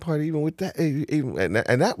interesting part, even with that,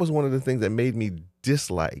 and that was one of the things that made me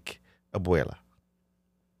dislike Abuela.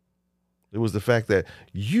 It was the fact that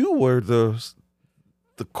you were the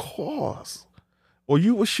cause. Or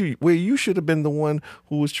where you should have been the one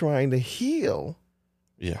who was trying to heal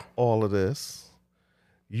all of this.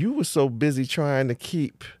 You were so busy trying to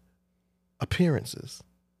keep appearances,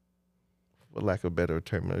 for lack of a better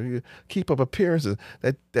term. You keep up appearances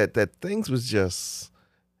that things was just,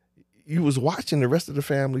 you was watching the rest of the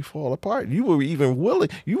family fall apart. You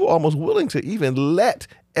were almost willing to even let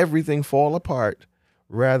everything fall apart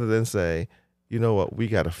rather than say, you know what, we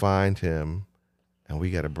got to find him and we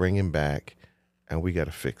got to bring him back. And we got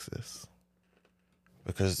to fix this.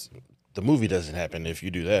 Because the movie doesn't happen if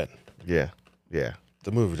you do that. Yeah.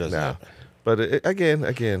 The movie doesn't happen. But again,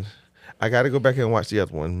 I got to go back and watch the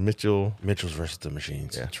other one, Mitchell's versus the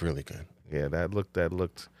Machines. Yeah. It's really good. Yeah, that looked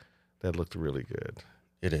really good.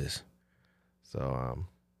 It is. So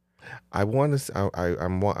I want to.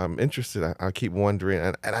 I'm interested. I keep wondering,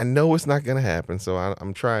 and I know it's not going to happen. So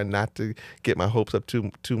I'm trying not to get my hopes up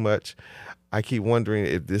too much. I keep wondering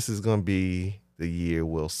if this is going to be the year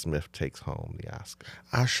Will Smith takes home the Oscar.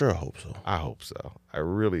 I sure hope so. I hope so. I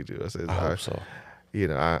really do. I hope so.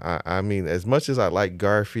 I mean, as much as I like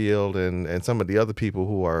Garfield and some of the other people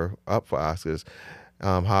who are up for Oscars,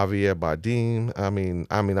 Javier Bardem. I mean,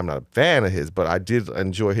 I'm not a fan of his, but I did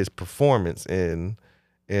enjoy his performance in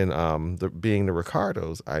being the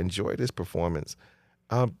Ricardos. I enjoyed his performance.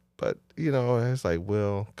 But it's like,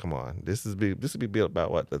 Will, come on. This would be built about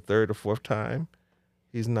what, the third or fourth time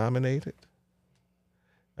he's nominated.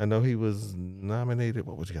 I know he was nominated.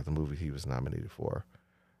 What was the other movie he was nominated for?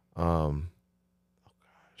 Oh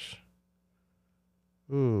gosh.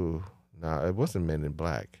 Ooh, no, it wasn't Men in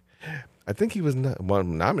Black. I think he was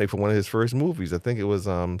nominated for one of his first movies. I think it was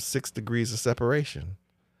 6 Degrees of Separation.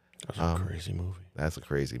 That's a crazy movie. That's a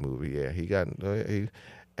crazy movie. Yeah, he got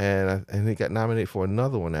and he got nominated for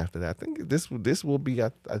another one after that. I think this will be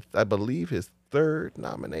I believe his third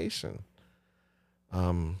nomination.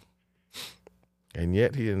 And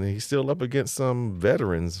yet he's still up against some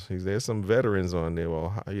veterans. There's some veterans on there.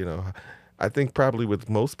 Well, I think probably with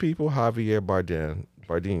most people, Javier Bardem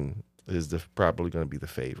is probably going to be the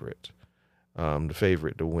favorite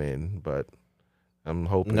to win. But I'm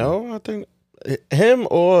hoping. No, I think him,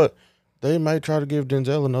 or they might try to give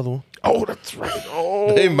Denzel another one. Oh, that's right.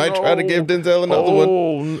 Oh, they might try to give Denzel another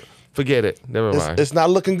one. Forget it. Never mind. It's not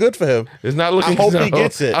looking good for him. It's not looking. I hope he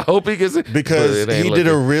gets it. I hope he gets it because he did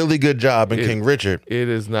a really good job in King Richard. It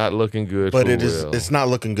is not looking good. But for Will. It's not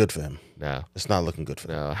looking good for him. No, it's not looking good for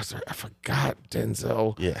him. No, I forgot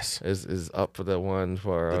Denzel. Yes, is up for that one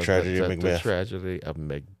for the tragedy of Macbeth. The tragedy of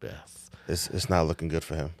Macbeth. It's not looking good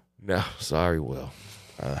for him. No, sorry, Will.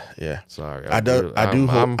 Yeah, sorry.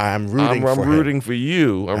 I'm rooting for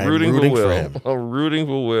you. I'm rooting for Will. I'm rooting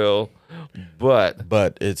for Will.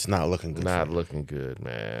 But it's not looking good. Not looking good,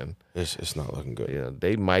 man. It's not looking good.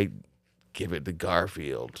 They might give it to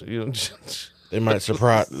Garfield. They might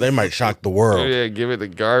surprise. They might shock the world. Yeah, give it to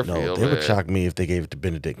Garfield. No, they would shock me if they gave it to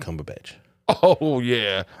Benedict Cumberbatch. Oh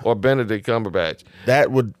yeah, or Benedict Cumberbatch.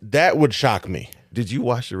 That would shock me. Did you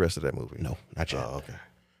watch the rest of that movie? No, not yet. Oh, okay.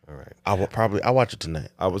 All right. I'll watch it tonight.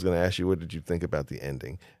 I was going to ask you, what did you think about the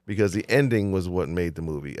ending? Because the ending was what made the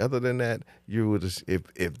movie. Other than that, you would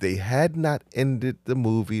if they had not ended the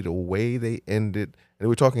movie the way they ended, and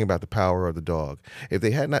we're talking about The Power of the Dog. If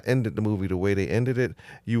they had not ended the movie the way they ended it,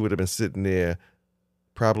 you would have been sitting there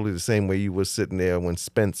probably the same way you were sitting there when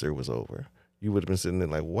Spencer was over. You would have been sitting there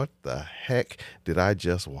like, what the heck did I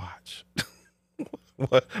just watch?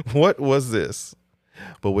 What was this?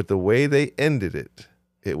 But with the way they ended it,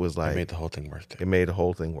 it was like It made the whole thing worth it. it made the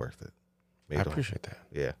whole thing worth it. I appreciate that.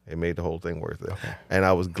 Yeah, it made the whole thing worth it. Okay. And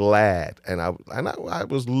I was glad, and I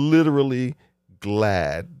was literally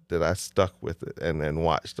glad that I stuck with it and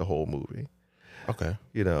watched the whole movie. Okay.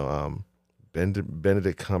 You know,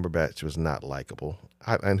 Benedict Cumberbatch was not likable,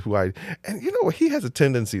 and you know, he has a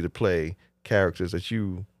tendency to play characters that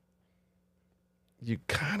you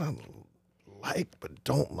kind of like but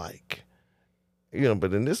don't like. You know,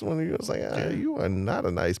 but in this one, you was like, you are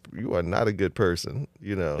not a good person,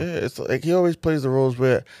 you know. Yeah, it's like he always plays the roles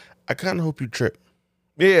where I kind of hope you trip.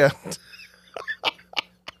 Yeah.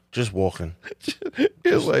 Just walking.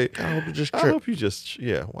 It's like, I hope you just trip. I hope you just,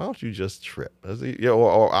 why don't you just trip? Yeah,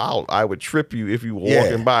 or I would trip you if you were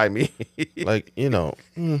walking by me. Like, you know.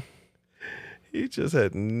 He just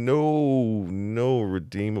had no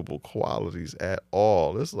redeemable qualities at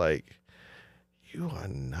all. It's like, you are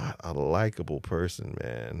not a likable person,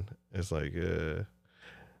 man. It's like,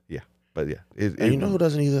 but yeah. And you know who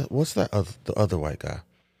doesn't either? What's that? The other white guy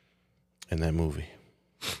in that movie,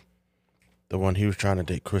 the one he was trying to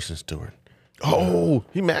date, Kristen Stewart. Oh,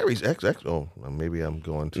 he marries ex. Oh, well, maybe I'm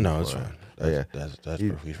going too No, far. it's fine. That's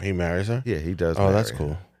perfect. He marries her. Yeah, he does. Oh, that's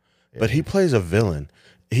cool. Yeah. But he plays a villain.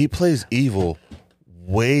 He plays evil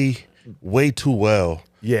way too well.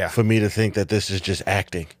 Yeah. For me to think that this is just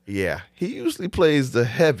acting. Yeah. He usually plays the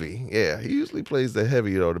heavy. Yeah. He usually plays the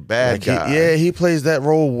heavy, the bad guy. He plays that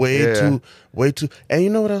role way too. And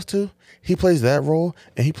you know what else too? He plays that role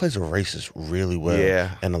and he plays a racist really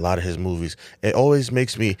well in a lot of his movies. It always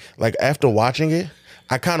makes me, like, after watching it,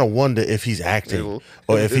 I kind of wonder if he's acting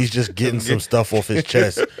or if he's just getting some stuff off his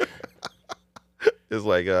chest. It's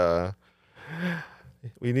like,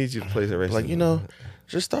 we need you to play the racist. Like, you know,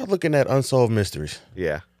 just start looking at Unsolved Mysteries.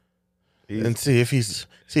 Yeah. And see if he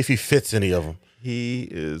fits any of them.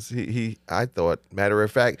 I thought, matter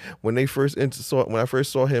of fact, when I first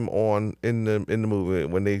saw him in the movie,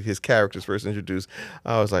 when his characters first introduced,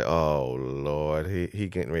 I was like, oh Lord, he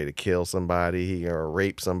getting ready to kill somebody, he gonna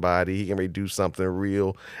rape somebody, he getting ready to do something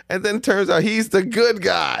real. And then it turns out he's the good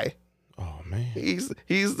guy. Oh man. He's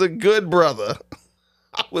the good brother.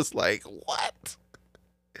 I was like, what?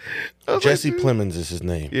 Jesse Plemons is his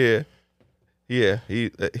name. Yeah. Yeah.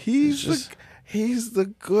 He's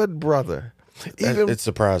the good brother. It's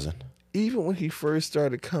surprising. Even when he first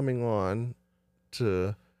started coming on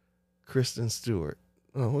to Kristen Stewart.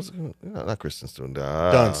 Oh, not Kristen Stewart.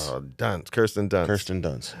 Kirsten Dunst. Kirsten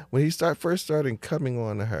Dunst. When he first started coming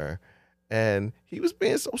on to her, and he was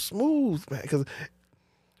being so smooth, man. Because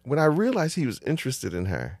when I realized he was interested in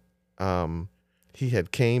her, he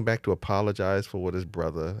had came back to apologize for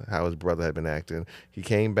how his brother had been acting. He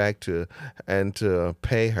came back to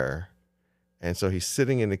pay her. And so he's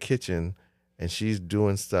sitting in the kitchen and she's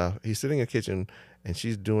doing stuff. He's sitting in the kitchen and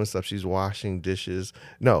she's doing stuff. She's washing dishes.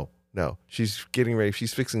 No. She's getting ready.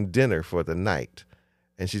 She's fixing dinner for the night.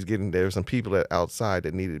 And there were some people outside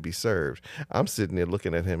that needed to be served. I'm sitting there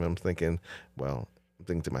looking at him. I'm thinking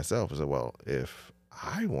to myself, I said, well, if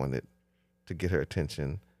I wanted to get her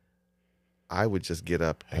attention, I would just get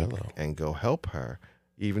up and go help her,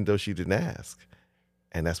 even though she didn't ask.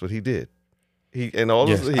 And that's what he did. I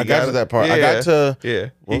got to that part. Yeah, I got to. Yeah.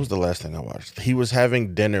 What was the last thing I watched? He was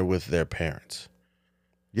having dinner with their parents.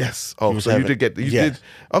 Yes. Oh, so you did.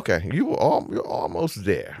 Okay. You're almost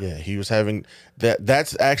there. Yeah. He was having that.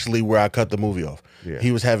 That's actually where I cut the movie off. Yeah.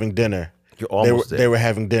 He was having dinner. You're almost there. They were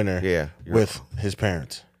having dinner. Yeah. With his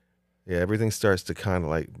parents. Yeah. Everything starts to kind of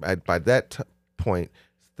like by that point,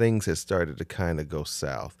 things had started to kind of go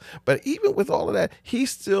south. But even with all of that, he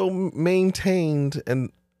still maintained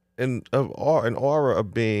an aura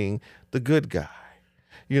of being the good guy.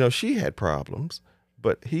 You know, she had problems,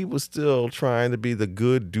 but he was still trying to be the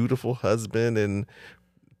good, dutiful husband and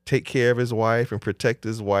take care of his wife and protect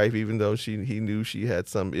his wife, even though he knew she had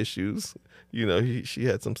some issues. You know, she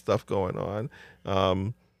had some stuff going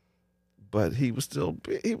on. But he was still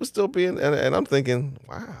being, and I'm thinking,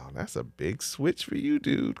 wow, that's a big switch for you,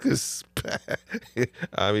 dude. Because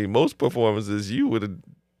I mean, most performances you would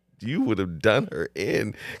have done her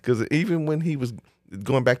in. Because even when he was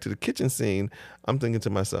going back to the kitchen scene, I'm thinking to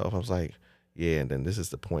myself, I was like, yeah, and then this is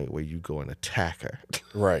the point where you go and attack her.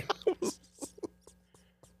 Right.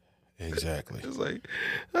 Exactly. It's like,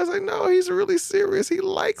 I was like, no, he's really serious. He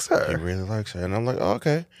likes He her. really likes her. And I'm like, oh,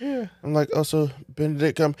 okay. Yeah. I'm like, oh, so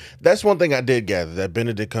Benedict That's one thing I did gather, that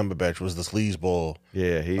Benedict Cumberbatch was the sleazeball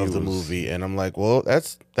Yeah, he of the was, movie. And I'm like, well,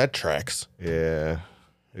 that tracks. Yeah.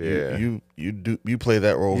 Yeah. You play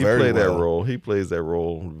that role He very played well. that role. He plays that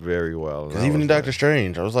role very well. Because even in Doctor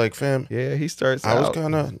Strange, I was like, fam, yeah, he starts I was out.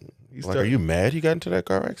 kind of He like, are you mad he got into that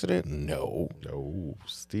car accident? No. No,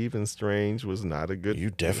 Stephen Strange was not a good. You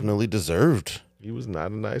definitely deserved. He was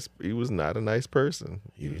not a nice. He was not a nice person.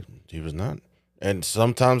 He was not. And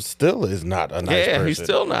sometimes still is not a nice person. Yeah, he's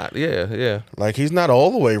still not. Yeah, yeah. Like, he's not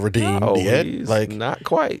all the way redeemed No, yet. he's Like, not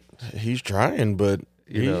quite. he's trying, but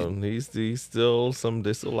You know, he's still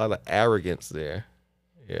there's still a lot of arrogance there.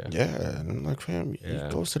 Yeah. yeah. And I'm like, fam, Yeah.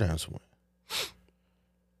 go sit down somewhere.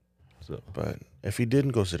 So But if he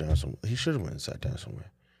didn't go sit down somewhere, he should have went and sat down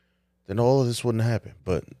somewhere. Then all of this wouldn't happen.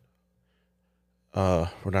 But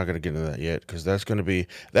we're not gonna get into that yet, because that's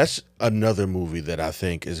another movie that I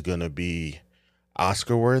think is gonna be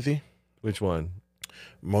Oscar worthy. which one?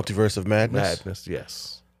 Multiverse of Madness. Madness.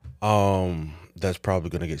 Yes. That's probably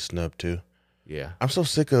gonna get snubbed too. Yeah. I'm so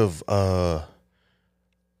sick of the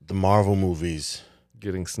Marvel movies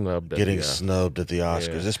Getting snubbed. snubbed at the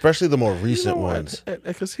Oscars, Yeah. especially the more recent ones.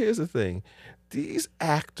 Because here's the thing, these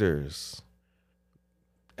actors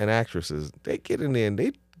and actresses, they get in there and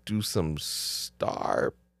they do some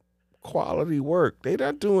star quality work. They're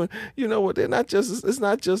not doing, you know what? They're not just. It's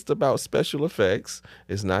not just about special effects.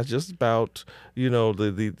 It's not just about, you know,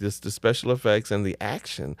 the special effects and the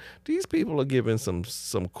action. These people are giving some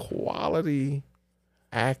quality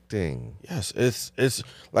acting. Yes, it's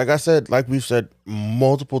like I said, like we've said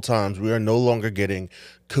multiple times, we are no longer getting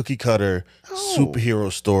cookie cutter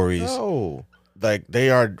superhero stories. No. Like, they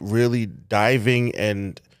are really diving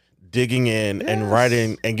and digging in and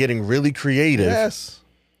writing and getting really creative. Yes.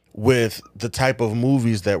 With the type of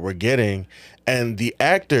movies that we're getting, and the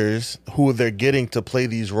actors who they're getting to play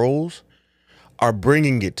these roles are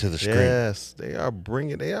bringing it to the screen. Yes, they are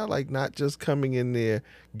bringing. They are like not just coming in there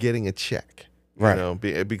getting a check, Right. You know,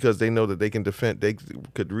 because they know that they can defend. They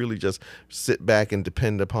could really just sit back and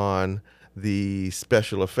depend upon the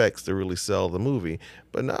special effects to really sell the movie.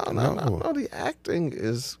 But no. The acting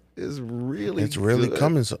is really. It's really good.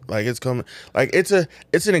 coming. Like, it's coming. Like, it's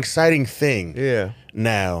an exciting thing. Yeah.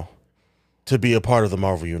 Now, to be a part of the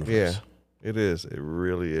Marvel universe. Yeah, it is. It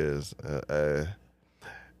really is.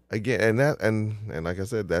 Again, and like I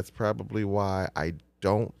said, that's probably why I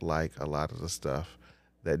don't like a lot of the stuff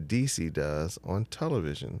that DC does on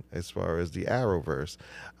television as far as the Arrowverse.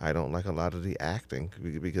 I don't like a lot of the acting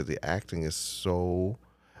because the acting is so.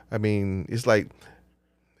 I mean, it's like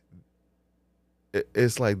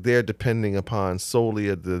they're depending upon solely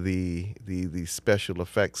of the special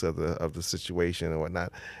effects of the situation and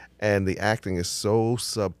whatnot, and the acting is so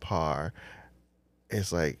subpar.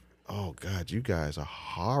 It's like, oh God, you guys are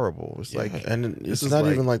horrible. It's like, and it's not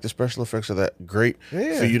even like the special effects are that great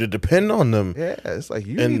for you to depend on them. Yeah, it's like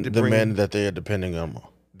you and need to the bring men that they are depending on.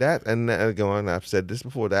 that. And going, I've said this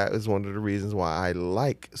before. That is one of the reasons why I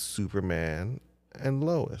like Superman and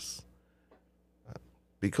Lois.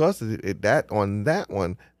 Because on that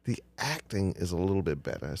one, the acting is a little bit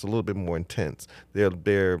better. It's a little bit more intense.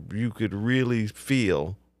 You could really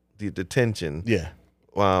feel the tension. Yeah.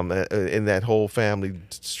 In that whole family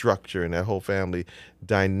structure and that whole family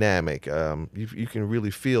dynamic, you can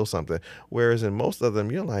really feel something. Whereas in most of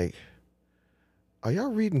them, you're like, are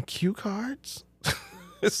y'all reading cue cards?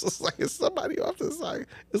 It's just like it's somebody off the side.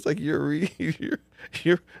 It's like you're reading.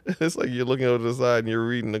 It's like you're looking over the side and you're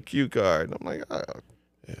reading a cue card. And I'm like, oh.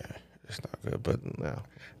 Yeah, it's not good. But No.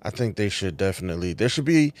 I think they should definitely. There should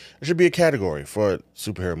be a category for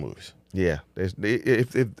superhero movies. Yeah, if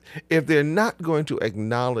they're not going to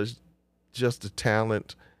acknowledge just the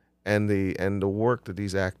talent and the work that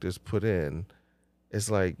these actors put in,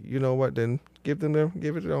 it's like, you know what? Then give it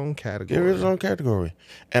their own category. Give it its own category,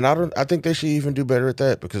 and I think they should even do better at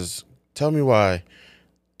that. Because tell me why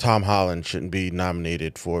Tom Holland shouldn't be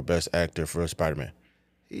nominated for Best Actor for Spider-Man.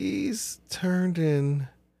 He's turned in,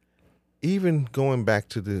 even going back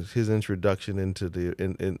to his introduction into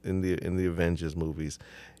in the Avengers movies.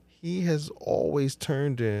 He has always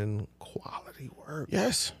turned in quality work.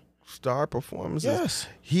 Yes. Star performances.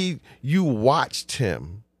 Yes. You watched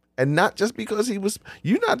him. And not just because you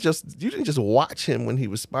didn't just watch him when he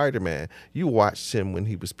was Spider-Man. You watched him when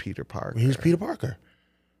he was Peter Parker. He's Peter Parker.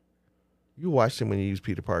 You watched him when he was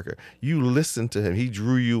Peter Parker. You listened to him. He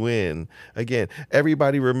drew you in. Again,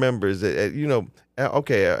 everybody remembers that,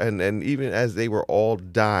 okay, and even as they were all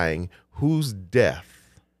dying, whose death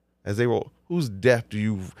did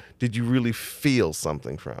you really feel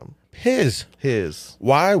something from? His.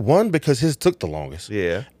 Why? One, because his took the longest.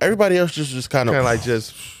 Yeah. Everybody else just kind of Like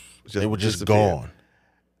just they were just disappeared. gone.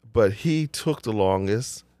 But he took the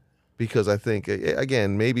longest because I think,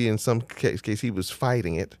 again, maybe in some case he was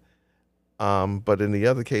fighting it. But in the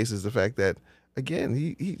other case is the fact that, again,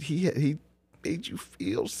 he made you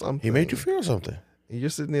feel something. He made you feel something. And you're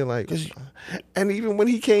sitting there like, and even when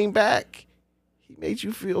he came back, he made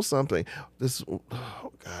you feel something. This,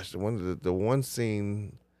 oh gosh, the one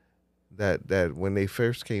scene that when they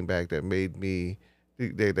first came back that made me,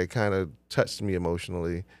 that kind of touched me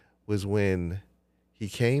emotionally was when he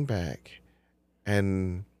came back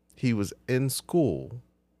and he was in school,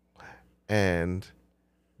 and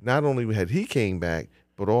not only had he came back,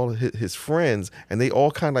 but all his friends, and they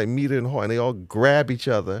all kind of like meet in the hall, and they all grab each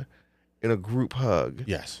other in a group hug.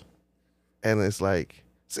 Yes. And it's like,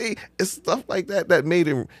 see, it's stuff like that that made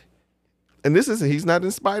him. And he's not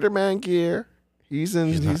in Spider-Man gear. He's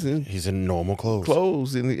in normal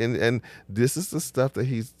clothes. And this is the stuff that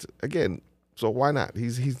he's, again. So why not?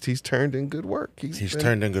 He's turned in good work. He's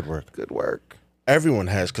turned in good work. Good work. Everyone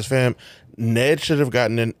has, because fam, Ned should have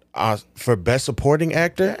gotten in for best supporting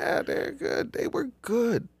actor. Yeah, they're good. They were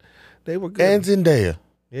good. And Zendaya.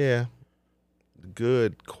 Yeah,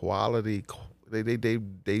 good quality.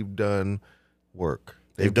 They've done work.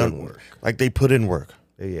 They've done work. Like they put in work.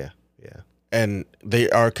 Yeah. And they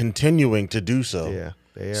are continuing to do so. Yeah,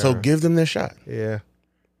 they are. So give them their shot. Yeah.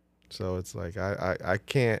 So it's like I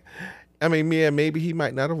can't. I mean, yeah, maybe he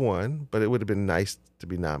might not have won, but it would have been nice to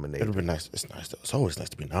be nominated. It would have been nice. It's nice. It's always nice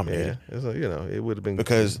to be nominated. Yeah, it would have been,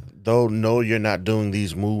 because though no, you're not doing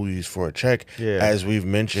these movies for a check. Yeah. As we've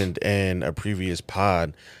mentioned in a previous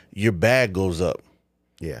pod, your bag goes up.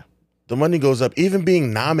 Yeah. The money goes up. Even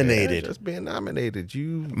being nominated. Yeah, just being nominated,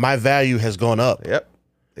 my value has gone up. Yep.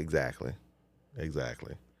 Exactly.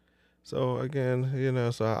 So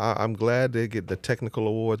again, so I'm glad they get the technical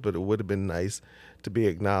awards, but it would have been nice to be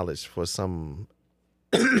acknowledged for some,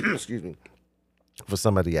 excuse me, for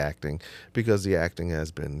some of the acting, because the acting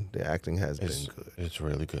has been good. It's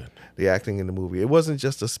really good. The acting in the movie. It wasn't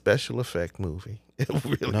just a special effect movie. It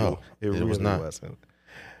really was not. wasn't.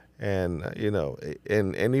 And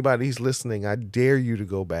and anybody who's listening, I dare you to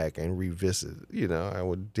go back and revisit. I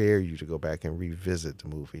would dare you to go back and revisit the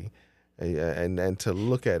movie, and to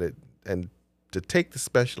look at it and to take the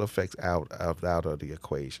special effects out of the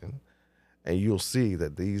equation, and you'll see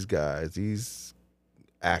that these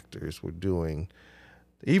actors were doing.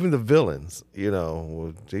 Even the villains, they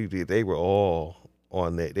were all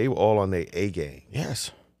on their A game.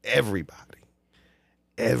 Yes, everybody.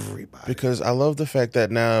 Because I love the fact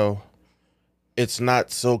that now it's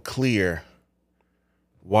not so clear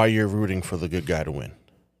why you're rooting for the good guy to win.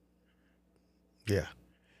 Yeah,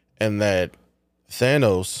 and that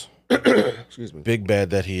Thanos, excuse me, big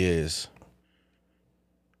bad that he is,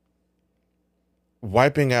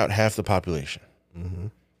 wiping out half the population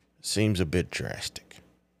seems a bit drastic.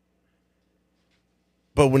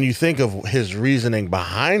 But when you think of his reasoning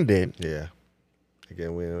behind it, yeah.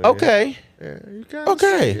 Again, okay, yeah, you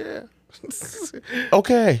okay, yeah.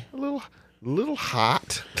 Okay, a little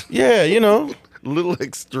hot, yeah, little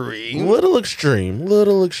extreme,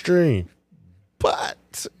 but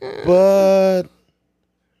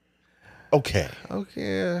okay,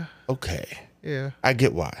 yeah. I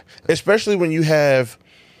get why, especially when you have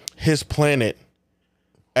his planet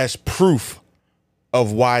as proof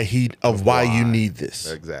of why you need this.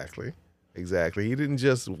 Exactly. He didn't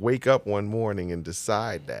just wake up one morning and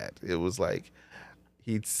decide that. It was like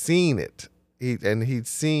he'd seen it. He'd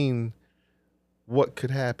seen what could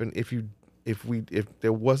happen if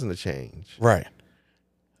there wasn't a change. Right.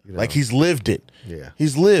 Like he's lived it. Yeah.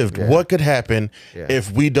 He's lived what could happen if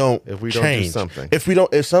we don't change. Do something.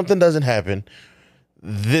 If something doesn't happen,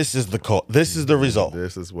 this is the call. This is the result.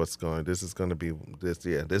 This is going to be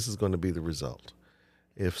the result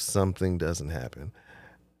if something doesn't happen.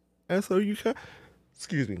 And so you kind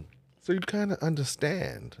of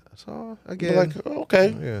understand. So again, like,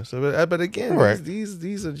 okay, yeah. So, but again, right.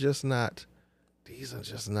 these are just not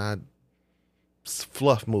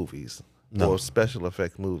fluff movies or special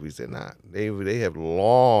effect movies. They're not. They have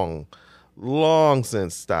long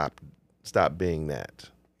since stopped being that.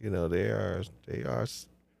 They are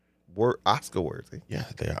Oscar worthy. Yeah,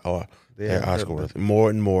 they are. They're Oscar worthy. More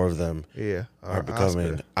and more of them, are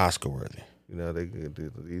becoming Oscar worthy.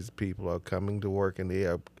 These people are coming to work, and they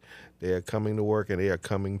are coming to work, and they are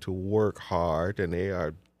coming to work hard, and they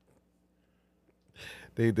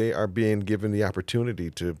are being given the opportunity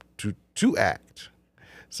to act.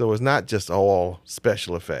 So it's not just all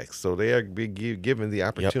special effects. So they are being given the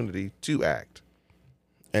opportunity to act.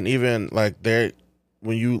 And even like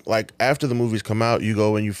when you like after the movies come out, you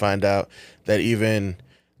go and you find out that even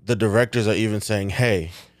the directors are even saying,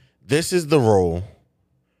 "Hey, this is the role,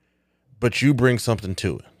 but you bring something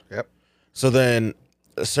to it." Yep. So then,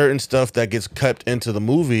 certain stuff that gets cut into the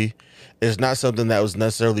movie is not something that was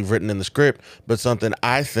necessarily written in the script, but something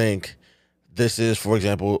I think this is. For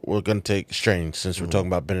example, we're going to take Strange since we're talking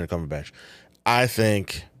about Benedict Cumberbatch. I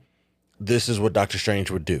think this is what Doctor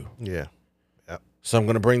Strange would do. Yeah. Yep. So I'm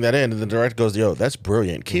going to bring that in, and the director goes, "Yo, that's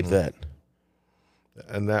brilliant. Keep that."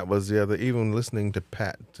 And that was the other. Even listening to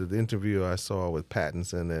the interview I saw with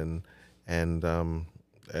Pattinson and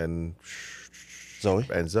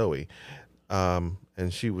Zoe.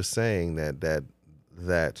 And she was saying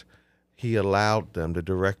that he allowed them, the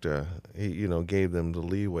director, he gave them the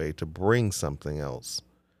leeway to bring something else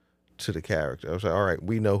to the character. I was like, all right,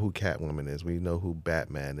 we know who Catwoman is, we know who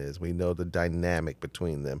Batman is, we know the dynamic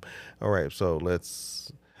between them. All right, so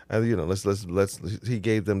let's he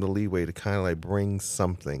gave them the leeway to kind of like bring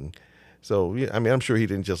something. So yeah, I mean, I'm sure he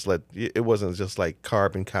didn't just it wasn't just like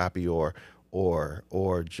carbon copy or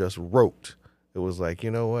just wrote. It was like,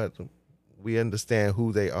 you know what? We understand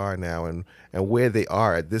who they are now and where they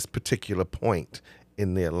are at this particular point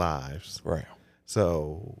in their lives. Right.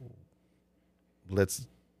 So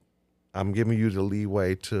I'm giving you the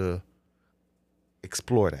leeway to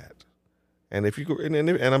explore that. And if you go, and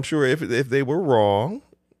I'm sure if they were wrong,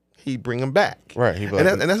 he'd bring them back. Right.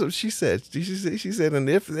 And that's what she said. She said, and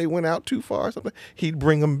if they went out too far or something, he'd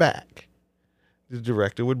bring them back. The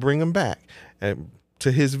director would bring them back and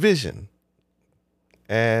to his vision.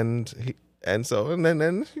 And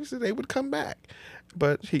then he said they would come back.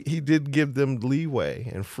 But he did give them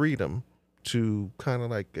leeway and freedom to kind of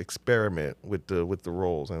like experiment with the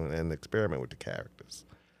roles and experiment with the characters.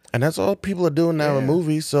 And that's all people are doing now in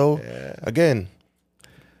movies. So again,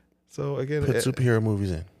 put superhero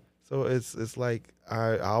movies in. So it's like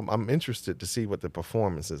I'm interested to see what the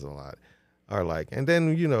performances are like. And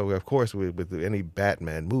then, of course, with any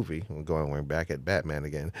Batman movie, we're back at Batman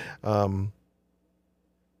again.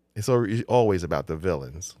 It's always about the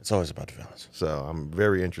villains. It's always about the villains. So I'm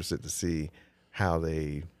very interested to see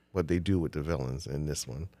what they do with the villains in this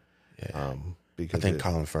one. Yeah. Because I think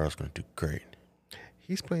Colin Farrell's going to do great.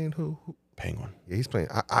 He's playing who? Penguin. Yeah, he's playing.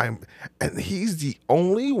 And he's the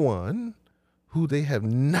only one who they have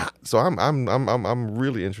not. So I'm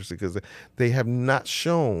really interested because they have not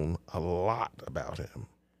shown a lot about him.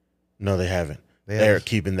 No, they haven't. They're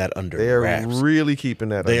keeping that under wraps. They're really keeping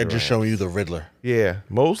that They under are just wraps. showing you the Riddler. Yeah.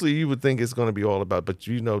 Mostly you would think it's going to be all about, but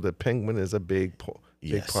the Penguin is a big part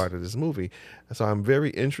of this movie. So I'm very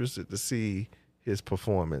interested to see his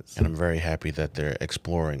performance. And I'm very happy that they're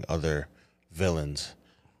exploring other villains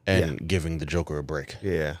and giving the Joker a break.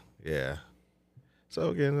 Yeah. Yeah. So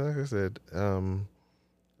again, like I said,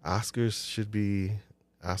 Oscars should be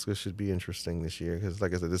interesting this year because,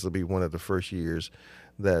 like I said, this will be one of the first years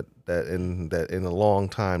that in a long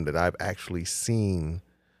time that I've actually seen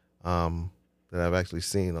a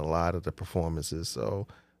lot of the performances. So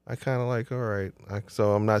I kind of like, all right.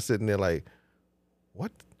 So I'm not sitting there like,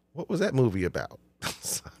 what was that movie about?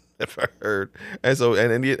 I've never heard. And so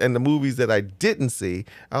and the movies that I didn't see,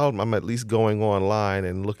 I'm at least going online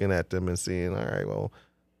and looking at them and seeing, all right, well,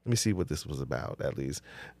 let me see what this was about at least.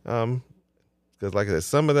 Because like I said,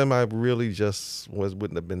 some of them I really just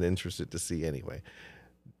wouldn't have been interested to see anyway.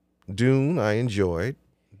 Dune, I enjoyed.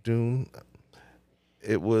 Dune,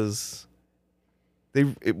 it was a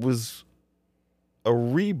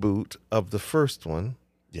reboot of the first one.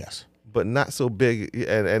 Yes. But not so big,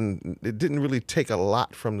 and it didn't really take a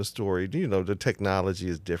lot from the story. The technology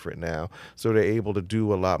is different now, so they're able to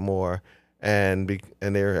do a lot more. And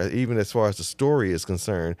they're, even as far as the story is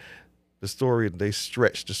concerned, the story they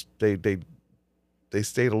stretched. They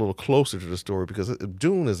stayed a little closer to the story because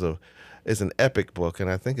Dune is an epic book, and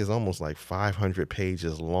I think it's almost like 500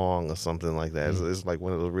 pages long or something like that. It's like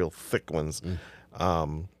one of the real thick ones.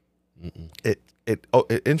 It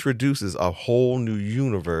introduces a whole new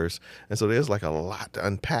universe, and so there's like a lot to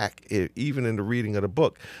unpack, even in the reading of the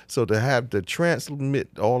book. So to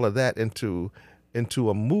transmit all of that into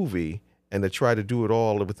a movie and to try to do it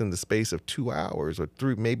all within the space of 2 hours or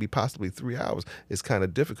maybe possibly 3 hours is kind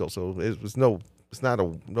of difficult. So it's not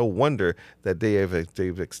no wonder that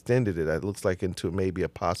they've extended it. It looks like into maybe a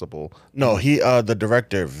possible. No, the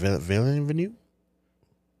director Villeneuve.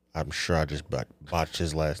 I'm sure I just botched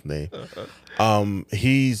his last name.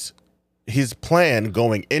 His plan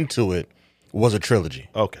going into it was a trilogy.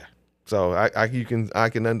 Okay, so I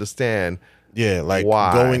can understand. Yeah, like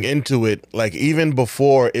why. Going into it, like even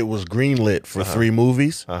before it was greenlit for 3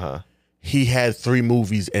 movies, he had 3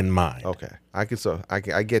 movies in mind. Okay, I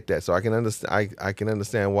get that. So I can understand. I can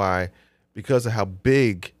understand why, because of how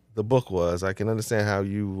big the book was. I can understand how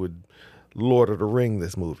you would Lord of the Ring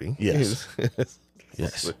this movie. Yes.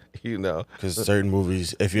 Yes. You know, because certain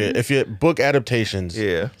movies, if you're book adaptations,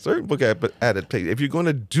 yeah, certain book adaptation. If you're going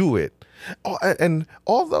to do it, and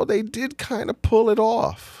although they did kind of pull it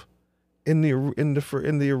off in the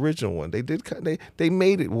original one, they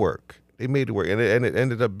made it work. They made it work, and it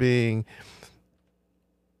ended up being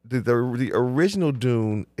the original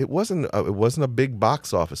Dune. It wasn't a big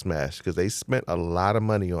box office smash because they spent a lot of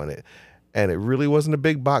money on it. And it really wasn't a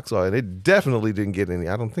big box office. It definitely didn't get any.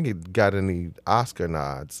 I don't think it got any Oscar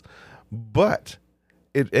nods, but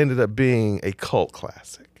it ended up being a cult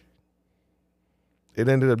classic. It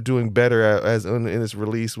ended up doing better in its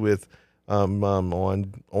release with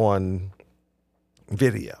on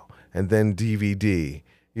video and then DVD.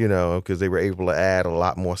 You know, because they were able to add a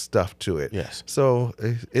lot more stuff to it. Yes. So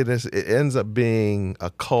it ends up being a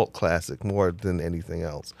cult classic more than anything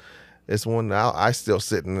else. It's one I still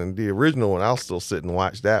sit in the original one. I'll still sit and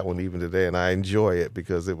watch that one even today, and I enjoy it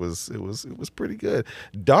because it was pretty good.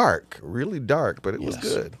 Dark, really dark, but it was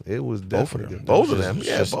good. It was definitely good. Both of them.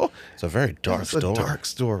 Yeah, both. It's a very dark story. It's a dark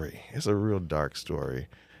story. It's a real dark story.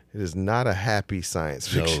 It is not a happy science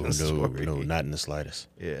fiction story. No, not in the slightest.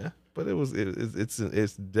 Yeah, but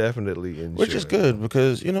it's definitely enjoyable. Which is good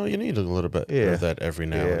because you need a little bit of that every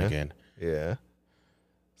now and again. Yeah.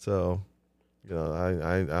 So. You know,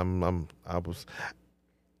 I was,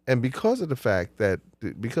 and because of the fact that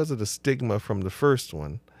because of the stigma from the first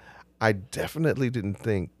one, I definitely didn't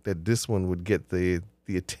think that this one would get the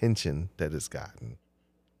attention that it's gotten.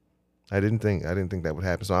 I didn't think that would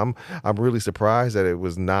happen. So I'm really surprised that it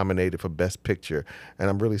was nominated for Best Picture,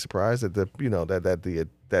 and I'm really surprised that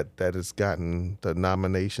that it's gotten the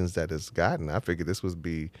nominations that it's gotten. I figured this would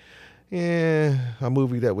be, a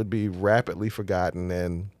movie that would be rapidly forgotten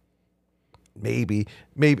and. Maybe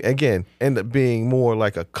again end up being more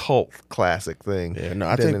like a cult classic thing. Yeah, no,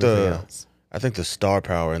 I think the star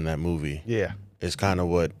power in that movie, is kind of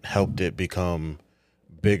what helped it become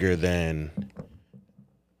bigger than.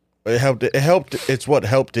 It's what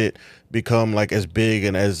helped it become like as big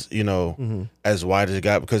and as as wide as it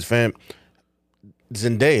got because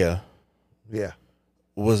Zendaya,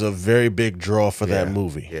 was a very big draw for that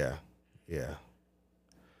movie. Yeah,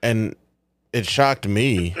 and. It shocked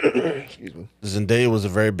me. Zendaya was a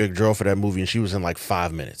very big draw for that movie, and she was in like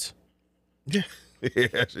 5 minutes. Yeah,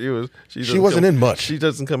 she was. She wasn't in much. She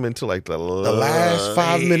doesn't come into like the last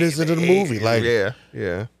 5 minutes of the movie. Like,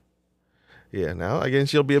 yeah. Now again,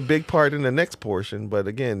 she'll be a big part in the next portion, but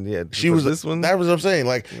again, she was this one. That was what I'm saying.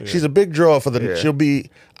 Like, she's a big draw for the. Yeah. She'll be.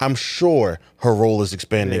 I'm sure her role is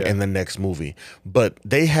expanding in the next movie, but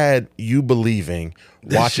they had you believing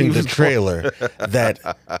watching the trailer that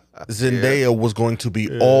Zendaya was going to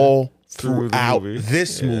be all throughout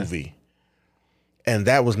this movie, and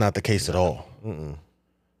that was not the case at all.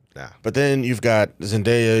 Nah. But then you've got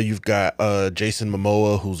Zendaya, you've got Jason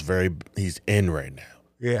Momoa, he's in right now.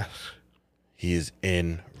 Yeah. He is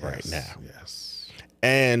in right now. Yes.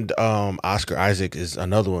 And Oscar Isaac is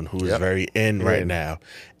another one who is very in right now.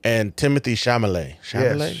 And Timothy Chalamet.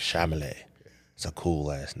 Chalamet. It's a cool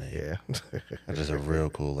last name. Yeah. That is a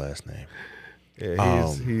real cool last name.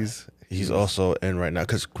 Yeah, he's also in right now.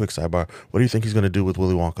 Because, quick sidebar, what do you think he's going to do with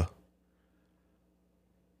Willy Wonka?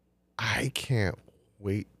 I can't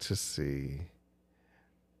wait to see.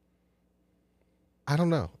 I don't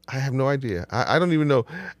know. I have no idea. I don't even know.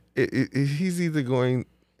 He's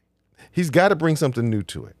got to bring something new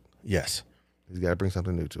to it. Yes. He's got to bring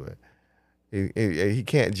something new to it. He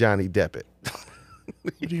can't Johnny Depp it.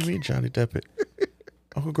 What do you mean Johnny Depp it?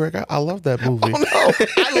 Uncle Greg, I love that movie. Oh,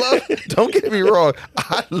 no. Don't get me wrong.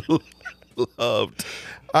 I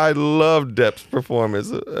loved Depp's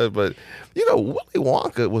performance. But, Willy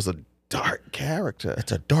Wonka was a dark character.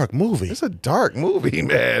 It's a dark movie. It's a dark movie,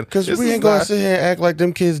 man. Because we ain't gonna sit here and act like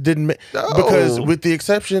them kids didn't make. No. Because with the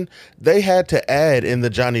exception, they had to add in the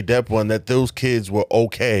Johnny Depp one that those kids were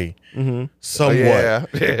okay, somewhat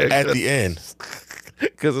at the end.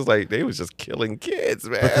 Because it's like they was just killing kids,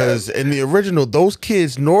 man. Because in the original, those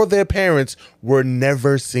kids nor their parents were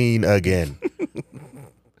never seen again.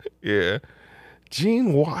 Yeah.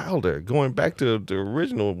 Gene Wilder, going back to the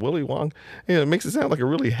original Willy Wonka, it makes it sound like a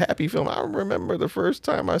really happy film. I remember the first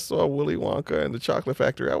time I saw Willy Wonka and the Chocolate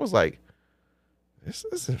Factory, I was like, this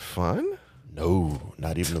isn't fun. No,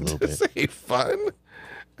 not even a little bit. This ain't fun.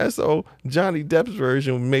 And so Johnny Depp's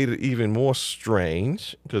version made it even more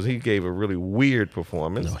strange because he gave a really weird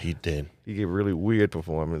performance. No, he did. He gave a really weird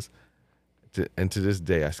performance. And to this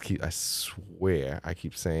day, I swear, I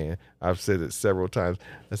keep saying, I've said it several times.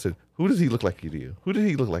 I said, who does he look like to you? Who did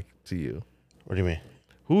he look like to you? What do you mean?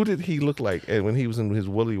 Who did he look like? And when he was in his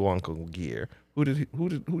Willy Wonka gear, who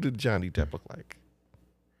did Johnny Depp look like?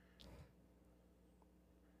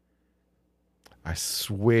 I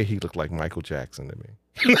swear he looked like Michael Jackson to me.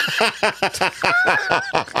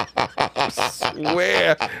 I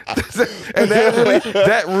swear. And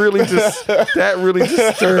that really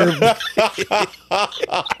disturbed me.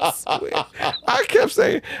 I swear. I kept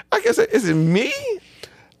saying, is it me?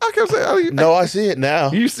 I kept saying, no, I see it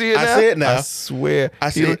now. You see it now? I see it now. I swear. I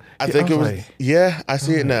see it. I think it was. Like, yeah, I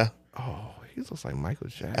see it now. oh, he looks like Michael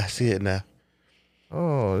Jackson. I see it now.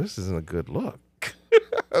 Oh, this isn't a good look.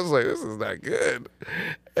 I was like, this is not good.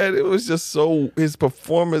 And it was just so, his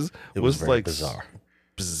performance was very like bizarre.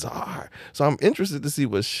 So I'm interested to see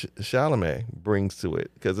what Chalamet brings to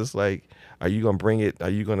it, because it's like, are you gonna bring it? Are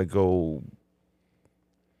you gonna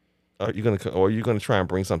try and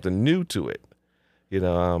bring something new to it? You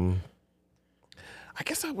know, I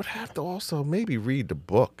guess I would have to also maybe read the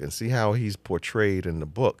book and see how he's portrayed in the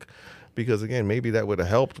book. Because again, maybe that would have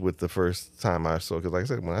helped with the first time I saw. Because like I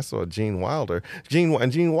said, when I saw Gene Wilder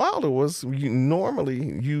was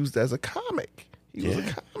normally used as a comic. He was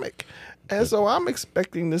a comic, and so I'm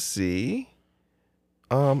expecting to see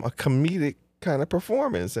a comedic kind of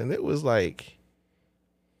performance, and it was like,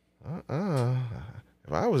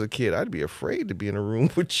 If I was a kid, I'd be afraid to be in a room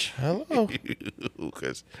with you. Hello,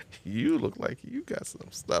 because you look like you got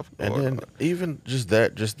some stuff going and then on. even just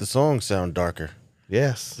the songs sound darker.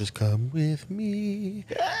 Yes. Just come with me,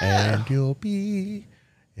 and you'll be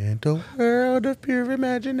in the world of pure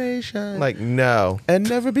imagination. Like, no. And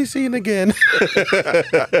never be seen again.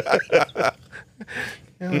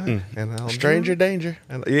 And Stranger danger.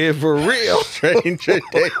 Yeah, for real. Stranger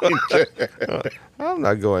danger. I'm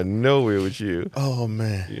not going nowhere with you. Oh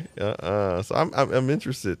man. So I'm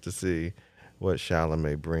interested to see what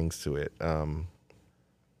Chalamet brings to it.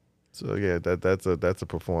 So yeah, that's a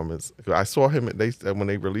performance. I saw him. When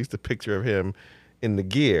they released a picture of him in the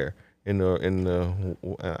gear and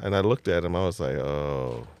I looked at him. I was like,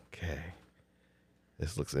 oh, okay,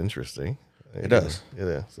 this looks interesting. It does.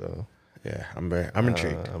 Yeah. So yeah, I'm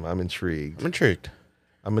intrigued. I'm intrigued.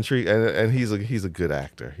 I'm intrigued. And he's a good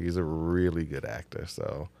actor. He's a really good actor.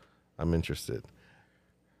 So I'm interested.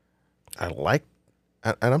 And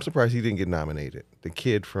I'm surprised he didn't get nominated. The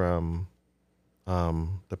kid from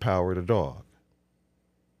The Power of the Dog.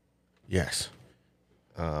 Yes.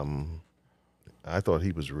 I thought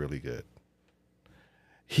he was really good.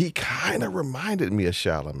 He kind of reminded me of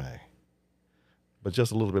Chalamet, but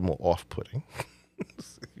just a little bit more off-putting.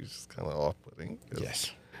 He was just kind of off-putting.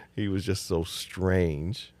 Yes. He was just so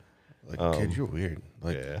strange. Like, kid, you're weird.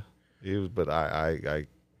 Like, yeah. He was, but I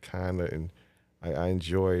kind of, I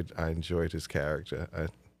enjoyed his character.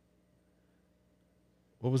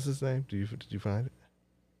 What was his name? Did you find it?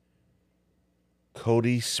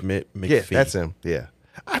 Cody Smith McPhee. Yeah, that's him. Yeah.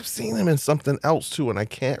 I've seen him in something else too, and I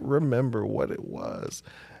can't remember what it was.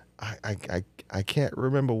 I can't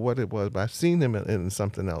remember what it was, but I've seen him in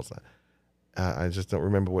something else. I just don't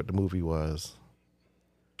remember what the movie was.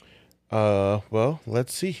 Well,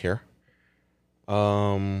 let's see here.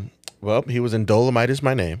 Well, he was in Dolomite Is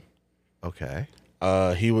My Name. Okay.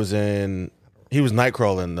 He was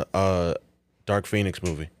Nightcrawler in the Dark Phoenix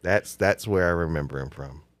movie. That's where I remember him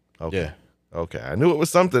from. Okay. Yeah. Okay. I knew it was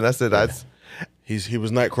something. I said He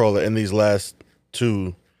was Nightcrawler in these last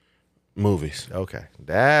two movies. Okay.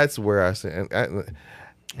 That's where I said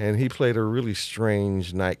and he played a really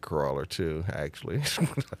strange Nightcrawler too, actually.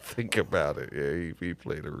 When I think about it. Yeah, he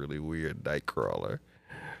played a really weird Nightcrawler.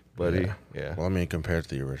 But yeah. Well, I mean, compared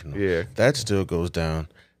to the original. Yeah. That still goes down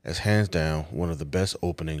as hands down one of the best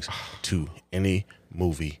openings to any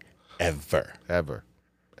movie ever. Ever.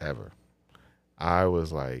 I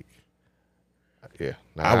was like, yeah.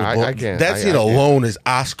 I can't. That scene alone is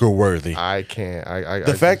Oscar worthy. I can't.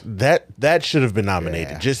 The fact that should have been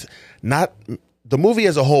nominated. Yeah. Just not the movie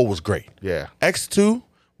as a whole was great. Yeah. X2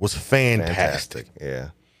 was fantastic. Yeah.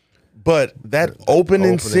 But that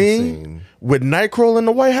opening scene with Nightcrawler in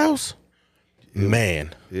the White House,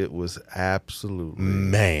 it was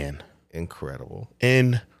absolutely incredible.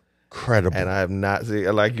 Incredible. And I have not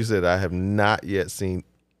seen, like you said, I have not yet seen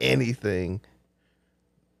anything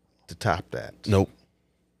to top that. Nope.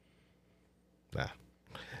 Nah.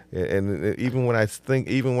 And even when I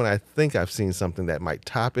think I've seen something that might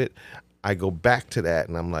top it, I go back to that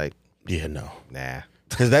and I'm like, yeah, no. Nah.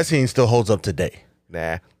 Because that scene still holds up today.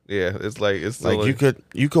 Nah. Yeah. It's like you could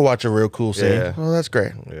watch a real cool scene. Yeah. Oh, that's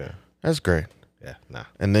great. Yeah. That's great. Yeah. Nah.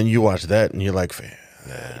 And then you watch that and you're like,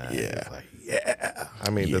 Nah. yeah. Like, yeah. I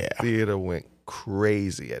mean, the theater went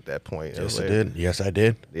crazy at that point. Yes, it did. Yes, I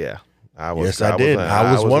did. Yeah, I did.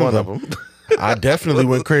 I was one of them. I definitely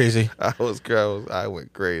went crazy. I went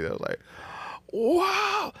crazy. I was like,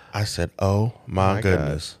 wow. I said, oh my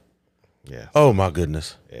goodness. Yeah. Oh my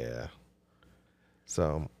goodness. Yeah.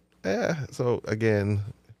 So, yeah. So again,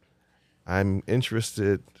 I'm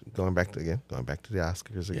interested, going back to the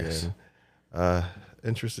Oscars again. Yes.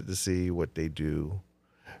 Interested to see what they do.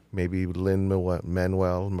 Maybe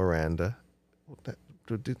Lin-Manuel Miranda.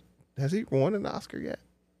 Has he won an Oscar yet?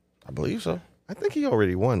 I believe so. I think he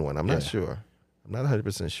already won one. I'm not sure. I'm not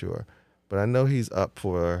 100% sure. But I know he's up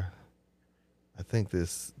for, I think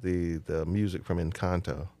the music from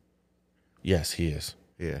Encanto. Yes, he is.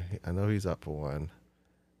 Yeah, I know he's up for one.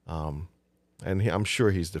 And I'm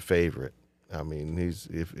sure he's the favorite. I mean,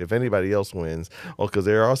 if anybody else wins, because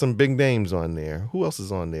there are some big names on there. Who else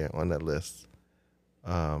is on there on that list?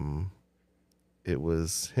 It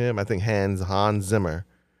was him. I think Hans Zimmer,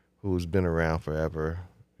 who's been around forever.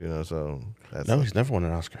 So he's never won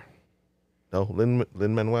an Oscar. No,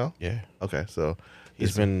 Lin-Manuel. Yeah. Okay, so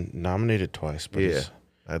he's been nominated twice, but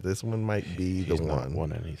this one might be the one. Not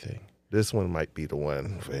won anything. This one might be the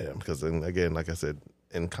one for him because, again, like I said,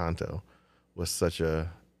 Encanto was such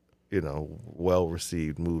a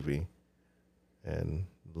well-received movie, and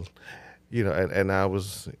and I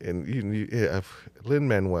was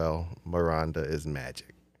Lin-Manuel Miranda is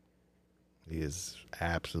magic. He is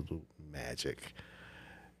absolute magic.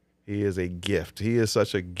 He is a gift. He is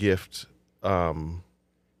such a gift to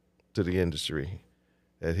the industry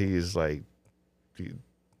that he is like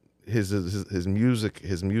his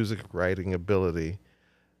music writing ability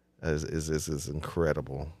is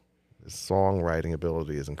incredible. His songwriting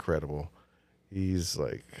ability is incredible. He's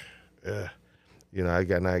like,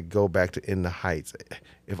 I go back to In the Heights.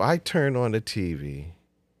 If I turn on the TV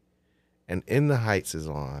and In the Heights is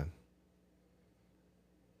on,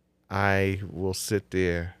 I will sit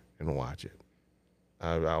there and watch it.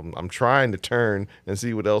 I'm trying to turn and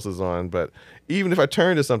see what else is on, but even if I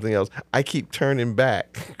turn to something else, I keep turning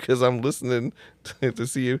back because I'm listening to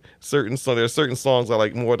see if there are certain songs I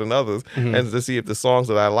like more than others, and to see if the songs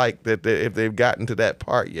that I like if they've gotten to that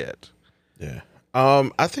part yet. Yeah,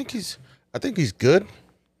 I think he's good.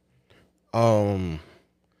 I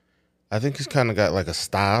think he's kind of got like a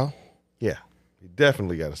style. Yeah, he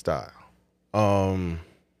definitely got a style. I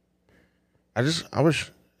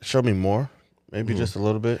wish show me more. Maybe just a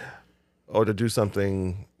little bit, or to do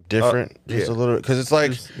something different, just a little bit, because it's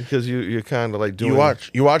like because you're kind of like doing.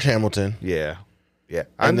 You watch Hamilton, yeah.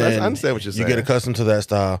 I understand what you're saying. You get accustomed to that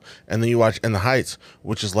style, and then you watch In the Heights,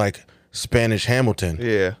 which is like Spanish Hamilton.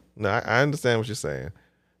 Yeah, no, I understand what you're saying.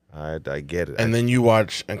 I get it. And then you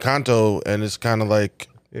watch Encanto, and it's kind of like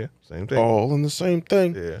same thing, all in the same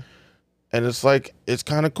thing. Yeah, and it's like it's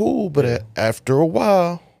kind of cool, but after a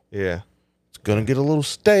while, it's gonna get a little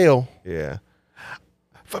stale. Yeah.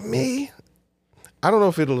 For me, I don't know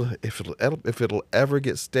if it'll ever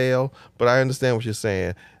get stale, but I understand what you're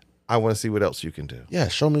saying. I want to see what else you can do. Yeah,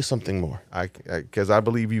 show me something more. Because I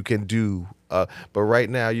believe you can do. But right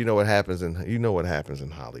now, what happens in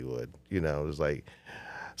Hollywood. It's like,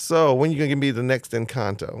 so when you gonna give me the next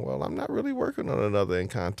Encanto? Well, I'm not really working on another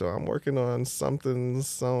Encanto. I'm working on something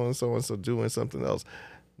so and so doing something else.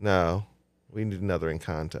 No. We need another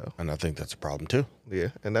Encanto. And I think that's a problem too. Yeah,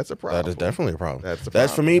 and that's a problem. That is definitely a problem.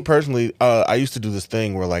 That's for me personally. I used to do this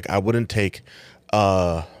thing where like I wouldn't take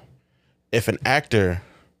if an actor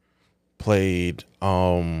played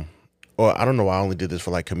or I don't know why I only did this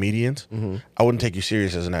for like comedians. I wouldn't take you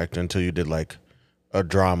serious as an actor until you did like a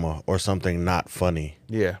drama or something not funny.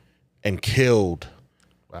 Yeah. And killed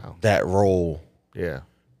that role. Yeah.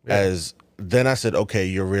 Then I said, okay,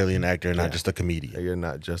 you're really an actor and not just a comedian. You're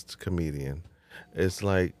not just a comedian. It's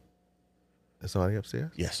like, is somebody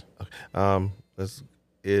upstairs? Yes. Okay. This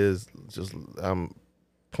is just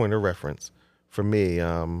point of reference for me.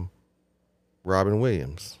 Robin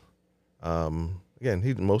Williams. Again,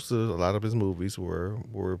 a lot of his movies were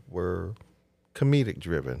comedic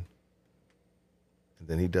driven. And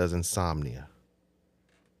then he does Insomnia.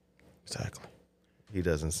 Exactly. He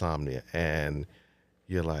does Insomnia, and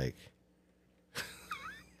you're like.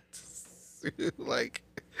 Like,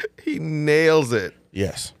 he nails it.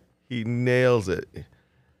 Yes. He nails it.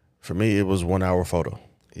 For me, it was 1 hour photo.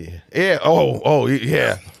 Yeah. Yeah. Oh,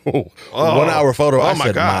 yeah. 1 hour photo. Oh, I my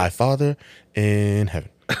said, God. My Father in heaven.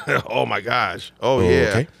 Oh, my gosh. Oh, yeah.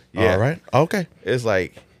 Okay. Yeah. All right. Okay. It's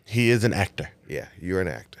like. He is an actor. Yeah. You're an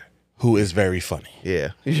actor. Who is very funny.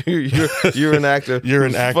 Yeah. You're an actor. You're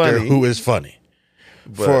an actor who is funny.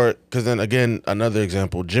 Because then again, another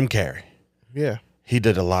example, Jim Carrey. Yeah. He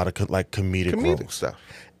did a lot of comedic roles. stuff.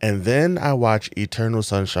 And then I watched Eternal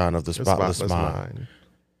Sunshine of the Spotless Mind.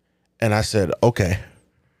 And I said, okay,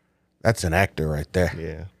 that's an actor right there.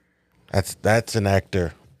 Yeah. That's an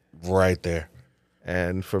actor right there.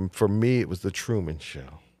 And for me, it was The Truman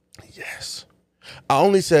Show. Yes. I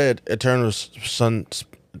only said Eternal Sunshine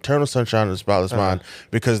of the Spotless Mind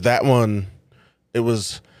because that one, it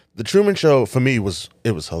was The Truman Show for me was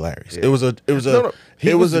hilarious. Yeah.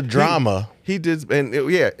 It was a drama. He did, and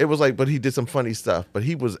it was like, but he did some funny stuff. But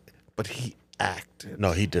he acted.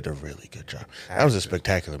 No, he did a really good job. That was a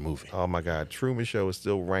spectacular movie. Oh my God, Truman Show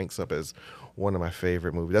still ranks up as one of my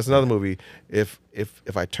favorite movies. That's another movie. If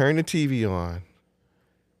I turn the TV on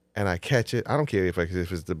and I catch it, I don't care if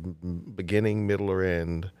it's the beginning, middle, or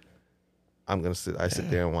end. I'm gonna sit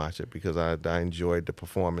there and watch it because I enjoyed the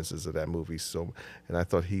performances of that movie and I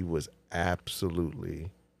thought he was absolutely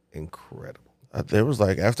incredible. There was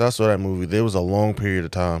after I saw that movie, there was a long period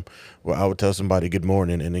of time where I would tell somebody good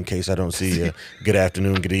morning, and in case I don't see you, good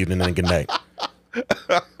afternoon, good evening, and good night.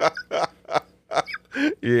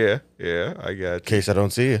 Yeah, I got you. In case I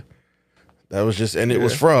don't see you. That was just, and it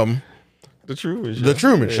was from The Truman Show. The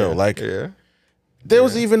Truman Show. There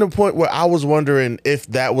was even a point where I was wondering if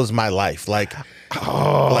that was my life.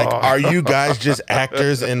 Are you guys just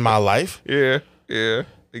actors in my life? Yeah,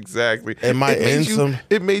 exactly. Am I in some?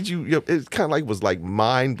 It made you. It kind of was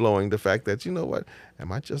mind blowing. The fact that you know what?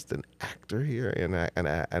 Am I just an actor here, and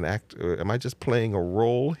an actor? Am I just playing a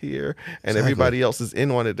role here, and everybody else is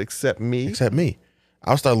in on it except me? Except me.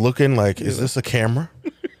 I'll start looking is this a camera?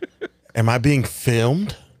 Am I being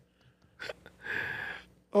filmed?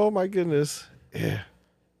 Oh my goodness. Yeah.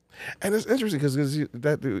 And it's interesting because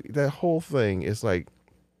that whole thing is like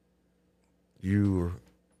you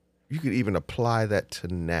could even apply that to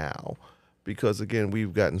now, because again,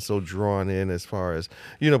 we've gotten so drawn in as far as,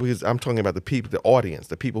 because I'm talking about the people, the audience,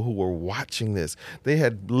 the people who were watching this, they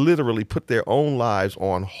had literally put their own lives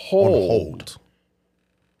on hold.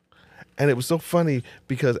 And it was so funny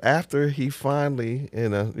because after he finally,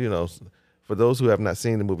 for those who have not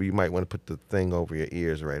seen the movie, you might want to put the thing over your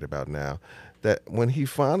ears right about now, that when he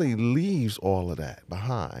finally leaves all of that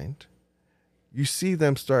behind, you see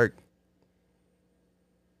them start,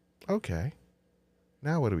 okay,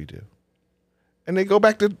 now what do we do? And they go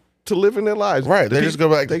back to living their lives. Right. They just go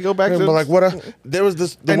back. They go back to what? There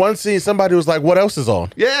was one scene, somebody was like, what else is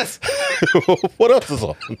on? Yes. What else is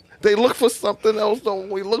on? They look for something else.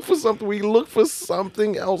 Don't we look for something? We look for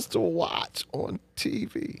something else to watch on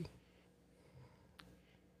TV.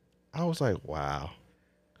 I was like, wow.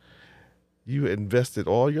 You invested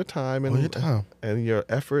all your time and your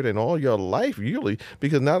effort and all your life, really,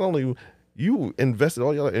 because not only you invested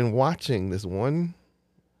all your life in watching this one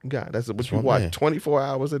guy. That's what you watch 24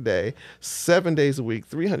 hours a day, 7 days a week,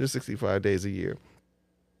 365 days a year.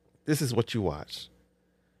 This is what you watch.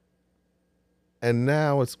 And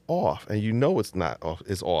now it's off, and it's not off.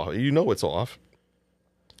 It's off. It's off.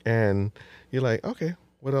 And you're like, okay,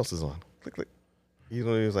 what else is on? Click, click.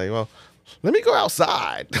 It's like, well, let me go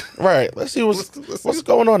outside. Right. Let's see what's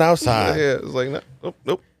going on outside. Yeah. It's like,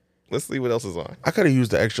 nope. Let's see what else is on. I could have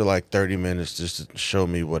used the extra 30 minutes just to show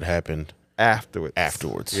me what happened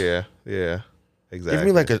afterwards. Yeah. Exactly.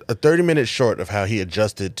 Give me a 30-minute short of how he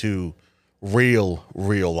adjusted to real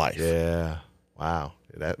life. Yeah. Wow.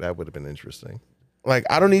 That would have been interesting.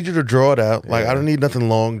 I don't need you to draw it out. I don't need nothing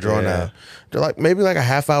long drawn out. Maybe a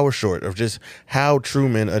half hour short of just how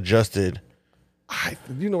Truman adjusted.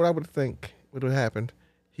 You know what I would think would have happened?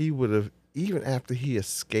 He would have, even after he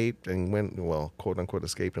escaped and quote unquote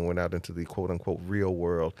escaped and went out into the quote unquote real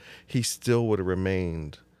world, he still would have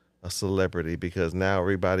remained a celebrity, because now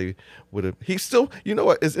everybody would have, you know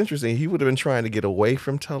what? It's interesting. He would have been trying to get away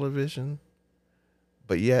from television.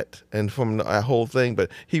 But yet, and from that whole thing,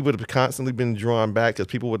 but he would have constantly been drawn back because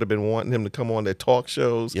people would have been wanting him to come on their talk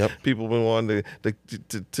shows. Yep. People would want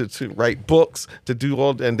to write books, to do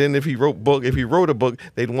all, and then if he wrote a book,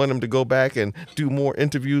 they'd want him to go back and do more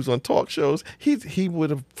interviews on talk shows. He would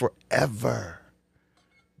have forever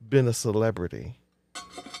been a celebrity,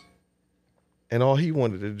 and all he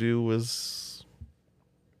wanted to do was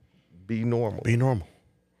be normal,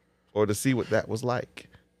 or to see what that was like.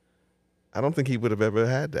 I don't think he would have ever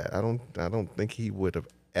had that. I don't think he would have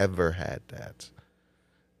ever had that.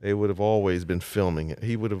 They would have always been filming it.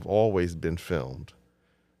 He would have always been filmed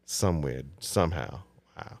somewhere, somehow.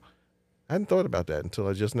 Wow. I hadn't thought about that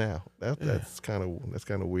until just now. That's kind of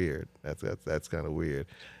weird. That's kind of weird.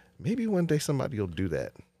 Maybe one day somebody will do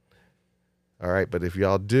that. All right, but if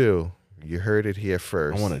y'all do, you heard it here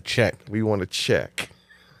first. I want to check. We want to check.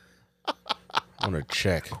 On a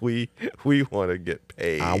check. We want to get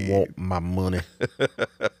paid. I want my money.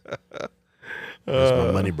 That's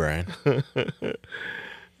my money, Brian.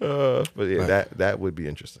 But yeah, that would be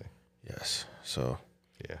interesting. Yes. So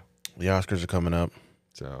Yeah. the Oscars are coming up.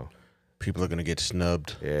 So People are gonna get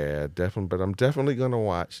snubbed. yeah, definitely. But I'm definitely gonna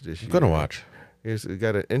watch this year. I'm gonna watch. It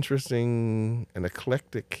got an interesting and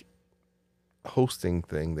eclectic hosting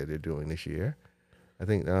thing that they're doing this year. I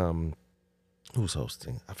think who's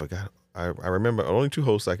hosting? I forgot. I remember only two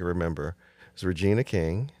hosts I can remember. It's Regina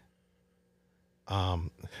King,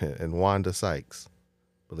 and Wanda Sykes.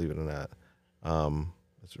 Believe it or not,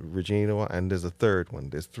 it's Regina, and there's a third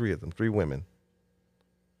one. There's three of them, three women.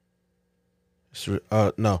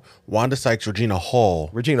 No, Wanda Sykes, Regina Hall,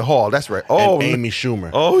 That's right. Oh, and Amy Schumer.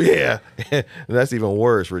 Oh yeah, and that's even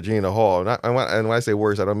worse. Regina Hall. And when I say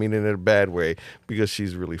worse, I don't mean it in a bad way because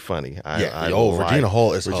she's really funny. Regina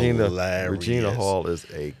Hall is hilarious. Regina Hall is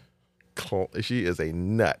she is a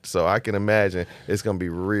nut. So I can imagine it's gonna be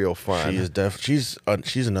real fun. She is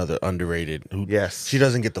she's another underrated. Yes, she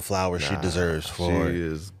doesn't get the flowers she deserves for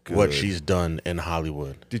what she's done in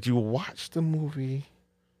Hollywood. Did you watch the movie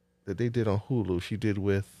that they did on Hulu? She did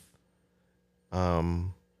with,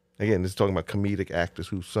 again, this is talking about comedic actors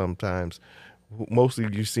who sometimes, mostly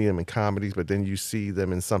you see them in comedies, but then you see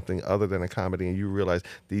them in something other than a comedy, and you realize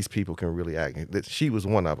these people can really act. That she was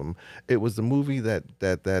one of them. It was the movie that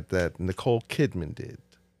Nicole Kidman did.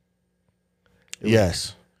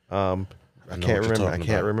 Yes. I can't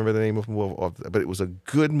remember the name of it, but it was a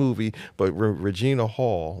good movie. But Regina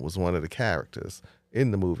Hall was one of the characters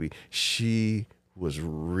in the movie. She was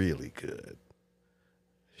really good.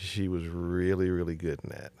 She was really, really good in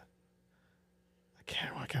that.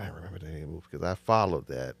 Why can't I remember the name of the movie? Because I followed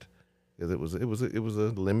that. Because it was a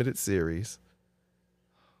limited series.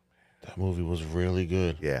 That movie was really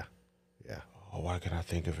good. Yeah. Oh, why can I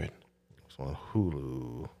think of it? It was on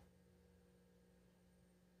Hulu.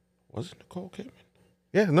 Was it Nicole Kidman?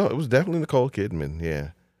 Yeah, no, it was definitely Nicole Kidman. Yeah.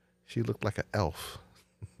 She looked like an elf.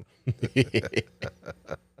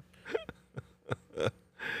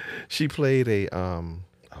 She played a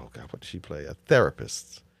what did she play? A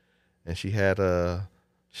therapist, and she had a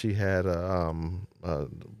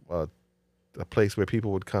place where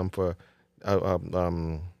people would come for a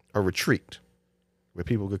retreat, where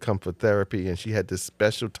people could come for therapy, and she had this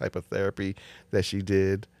special type of therapy that she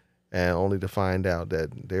did, and only to find out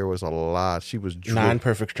that there was a lot. She was 9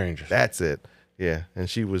 Perfect Strangers. That's it. Yeah, and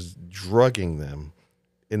she was drugging them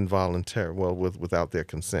without their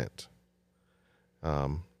consent.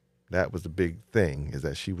 That was the big thing, is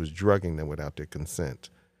that she was drugging them without their consent,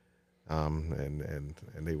 and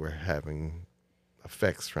they were having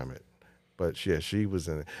effects from it. But yeah, she was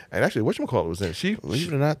in it, and actually, whatchamacallit was in it. Believe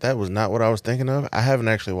it or not, that was not what I was thinking of. I haven't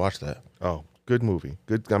actually watched that. Oh, good movie.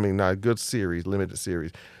 Good. I mean, not good series, limited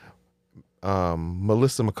series.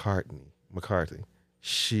 Melissa McCarthy.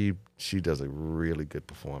 She does a really good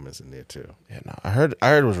performance in there too. Yeah, no, I heard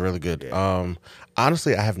it was really good. Yeah.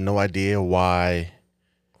 Honestly, I have no idea why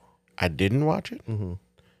I didn't watch it. Mm-hmm.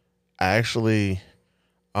 I actually,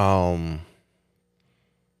 I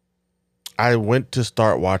went to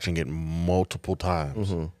start watching it multiple times.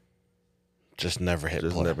 Mm-hmm. Just never hit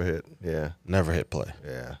play. Never hit. Yeah. Never hit play.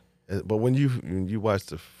 Yeah. But when you watch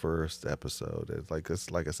the first episode, it's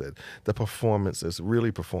like I said, the performance is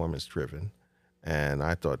really performance driven, and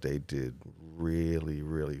I thought they did really,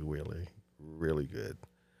 really, really, really good.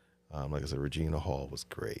 Like I said, Regina Hall was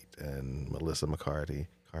great, and Melissa McCarthy,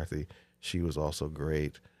 she was also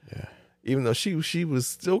great. Yeah. Even though she was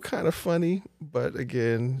still kind of funny, but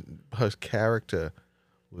again, her character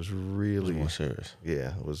was really more serious.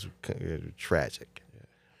 Yeah, it was tragic. Yeah.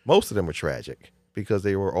 Most of them were tragic because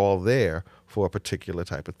they were all there for a particular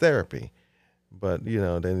type of therapy. But,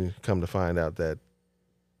 then you come to find out that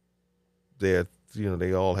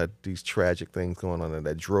they all had these tragic things going on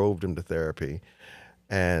that drove them to therapy.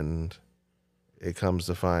 And it comes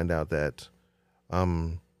to find out that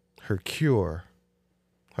her cure,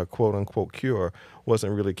 her quote unquote cure,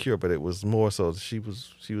 wasn't really a cure, but it was more so she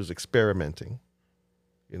was experimenting.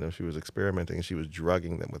 She was experimenting, and she was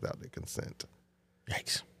drugging them without their consent.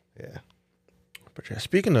 Yikes. Yeah. But yeah,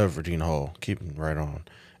 speaking of Regina Hall, keeping right on,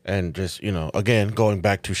 and just, again, going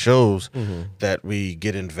back to shows mm-hmm. that we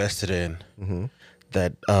get invested in mm-hmm.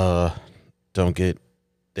 that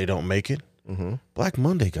they don't make it. Mm-hmm. Black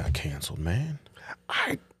Monday got canceled, man.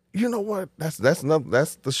 You know what? That's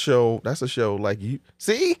the show. That's a show like you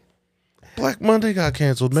see. Black Monday got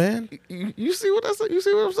canceled, man. You see what you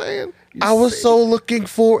see what I'm saying? I was so looking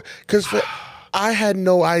for, because I had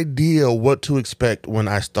no idea what to expect when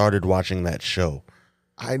I started watching that show.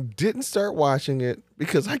 I didn't start watching it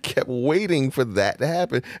because I kept waiting for that to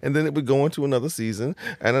happen. And then it would go into another season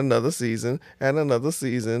and another season and another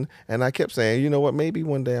season. And I kept saying, you know what, maybe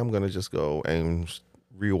one day I'm going to just go and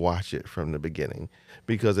rewatch it from the beginning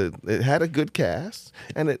because it had a good cast.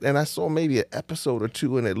 And I saw maybe an episode or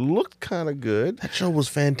two and it looked kind of good. That show was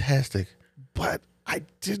fantastic. But I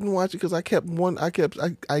didn't watch it because I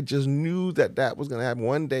just knew that was going to happen.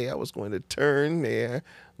 One day I was going to turn there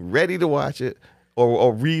ready to watch it.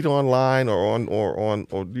 Or read online or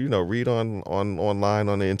read on online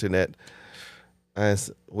on the internet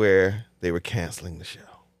as where they were canceling the show.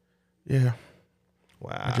 Yeah.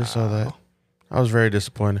 Wow. I just saw that. I was very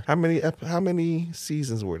disappointed. How many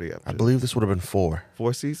seasons were they up to? I believe this would have been 4.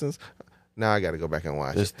 4 seasons? Now I got to go back and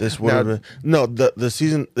watch it. This would have been the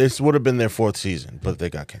season. This would have been their 4th season, but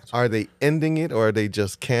they got canceled. Are they ending it or are they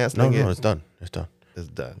just canceling it? No, it's done. It's done. It's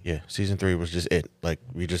done. Yeah, season 3 was just it. Like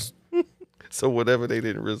we just. So whatever they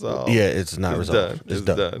didn't resolve. Yeah, it's not resolved. It's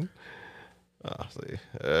done. Oh, see.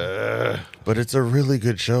 But it's a really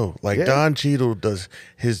good show. Like Don Cheadle does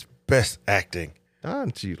his best acting.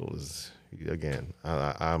 Don Cheadle is again.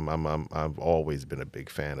 I've always been a big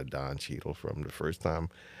fan of Don Cheadle from the first time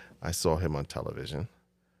I saw him on television.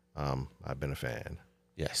 I've been a fan.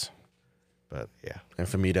 Yes. But yeah. And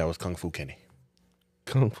for me, that was Kung Fu Kenny.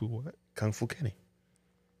 Kung Fu what? Kung Fu Kenny.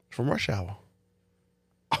 From Rush Hour.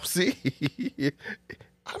 Oh, see,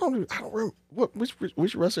 I don't remember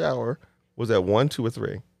which Rush Hour was that, 1, 2, or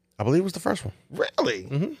 3? I believe it was the first one. Really?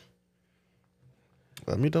 Mm-hmm.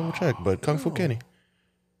 Let me double check, but Kung Fu Kenny.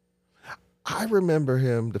 I remember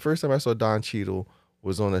him. The first time I saw Don Cheadle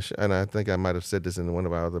was on and I think I might have said this in one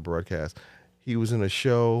of our other broadcasts. He was in a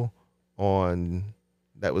show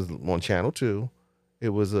that was on Channel 2. It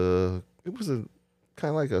was a kind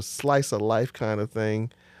of like a slice of life kind of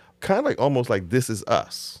thing. Kind of like almost like This Is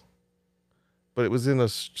Us, but it was in a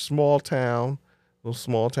small town. Who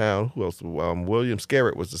else? William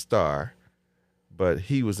Scarrett was the star, but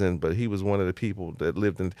he was one of the people that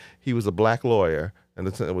lived in. He was a black lawyer, and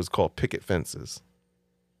it was called Picket Fences.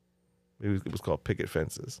 It was called Picket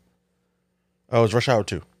Fences. Oh, it was Rush Hour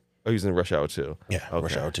 2. Oh, he was in Rush Hour 2. Yeah, okay.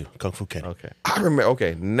 Rush Hour 2. Kung Fu Kenny. Okay, I remember.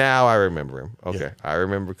 Okay, now I remember him. Okay, yeah. I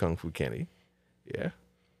remember Kung Fu Kenny. Yeah.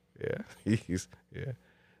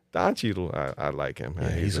 Don Cheadle, I like him. Yeah,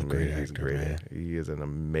 he's a great actor, man. He is an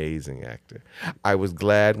amazing actor. I was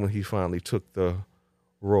glad when he finally took the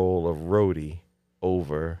role of Rhodey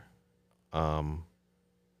over,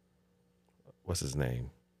 what's his name?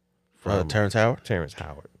 Terrence Howard? Terrence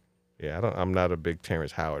Howard. Yeah, I'm not a big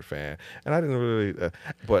Terrence Howard fan. And I didn't really,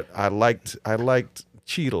 but I liked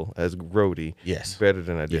Cheadle as Rhodey better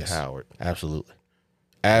than I did Howard. Absolutely.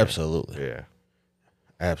 Yeah.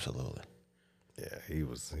 Absolutely. Yeah, he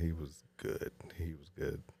was good. He was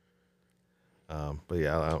good. But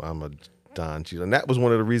yeah, I'm a Don Cheadle, and that was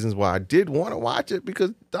one of the reasons why I did want to watch it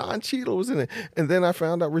because Don Cheadle was in it, and then I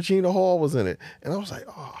found out Regina Hall was in it, and I was like,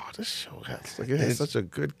 oh, this show has such a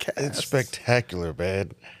good cast. It's spectacular,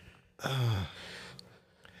 man.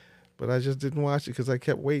 But I just didn't watch it because I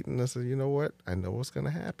kept waiting. I said, you know what? I know what's gonna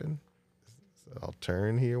happen. So I'll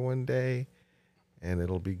turn here one day, and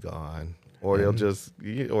it'll be gone. Or they'll just,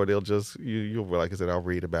 you'll like I said, I'll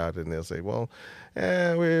read about it and they'll say, well,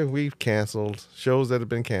 we've canceled shows that have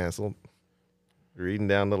been canceled. Reading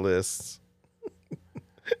down the lists.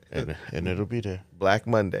 and it'll be there. Black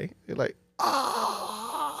Monday. You're like,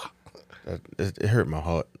 ah. It hurt my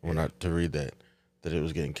heart to read that it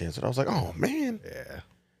was getting canceled. I was like, oh, man. Yeah.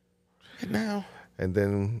 And now. And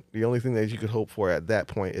then the only thing that you could hope for at that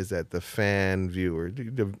point is that the fan viewer,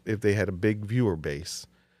 if they had a big viewer base,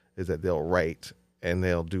 is that they'll write and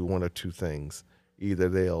they'll do one or two things. Either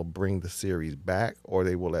they'll bring the series back or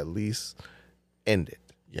they will at least end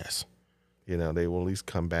it. Yes. They will at least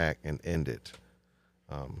come back and end it.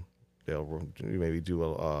 They'll maybe do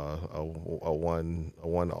a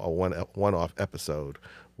one-off episode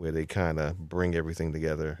where they kind of bring everything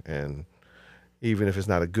together, and even if it's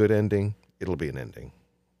not a good ending, it'll be an ending.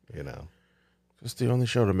 It's the only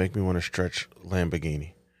show to make me want to stretch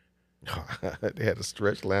Lamborghini. They had a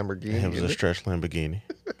stretch Lamborghini. It was a stretch Lamborghini.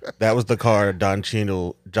 That was the car Don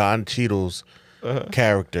Cheadle's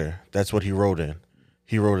character. That's what he rode in.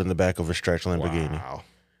 He rode in the back of a stretch Lamborghini.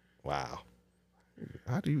 Wow.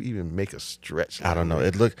 How do you even make a stretch Lamborghini? I don't know.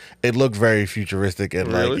 It looked very futuristic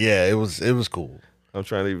and really? it was cool. I'm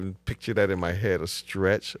trying to even picture that in my head. A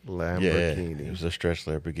stretch Lamborghini. Yeah, it was a stretch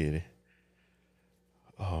Lamborghini.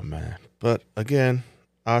 Oh man. But again,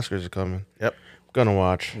 Oscars are coming. Yep. Gonna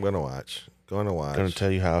watch. I'm gonna watch. Gonna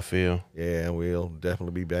tell you how I feel. Yeah, we'll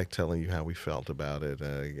definitely be back telling you how we felt about it.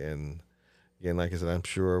 Again, like I said, I'm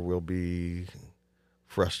sure we'll be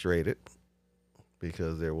frustrated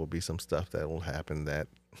because there will be some stuff that will happen that,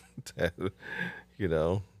 that you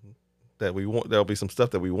know, that we want. There'll be some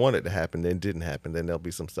stuff that we wanted to happen, then didn't happen. Then there'll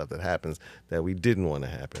be some stuff that happens that we didn't want to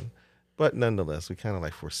happen. But nonetheless, we kind of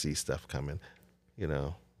like foresee stuff coming, you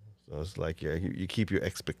know. So it's like you keep your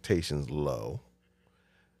expectations low.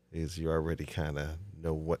 Is you already kind of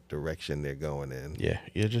know what direction they're going in. Yeah,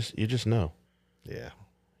 you just know. Yeah.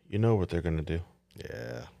 You know what they're gonna do.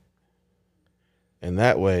 Yeah. And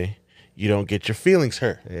that way you don't get your feelings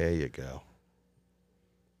hurt. There you go.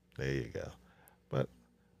 There you go. But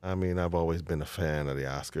I mean, I've always been a fan of the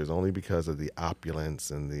Oscars only because of the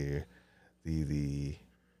opulence and the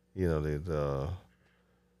you know, the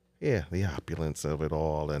opulence of it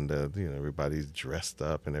all, and you know, everybody's dressed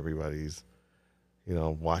up and everybody's, you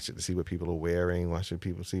know, watching to see what people are wearing, watching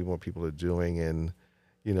people see what people are doing, and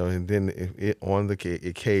you know, and then on the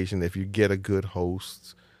occasion, if you get a good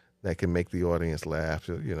host that can make the audience laugh,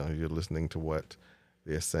 you know, you're listening to what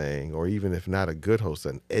they're saying, or even if not a good host,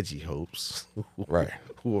 an edgy host, Right,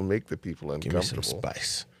 who will make the people give me uncomfortable. some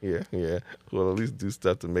spice. Yeah, who will at least do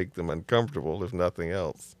stuff to make them uncomfortable, if nothing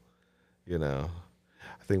else. You know,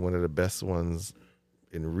 I think one of the best ones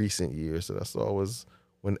in recent years that I saw was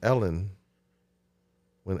when Ellen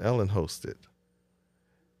hosted,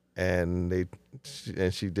 and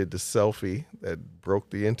she did the selfie that broke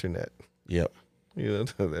the internet. Yep. You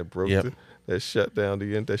know, that broke Yep. that shut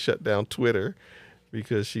down Twitter,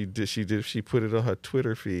 because she put it on her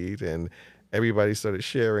Twitter feed and everybody started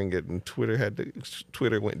sharing it, and Twitter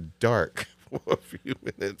went dark for a few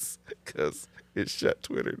minutes because it shut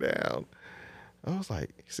Twitter down. I was like,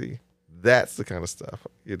 see, that's the kind of stuff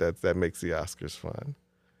that makes the Oscars fun.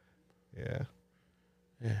 Yeah.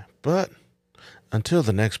 Yeah. But until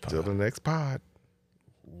the next Till pod, the next pod.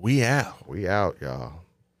 we out. We out, y'all.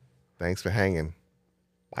 Thanks for hanging.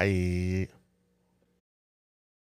 Bye.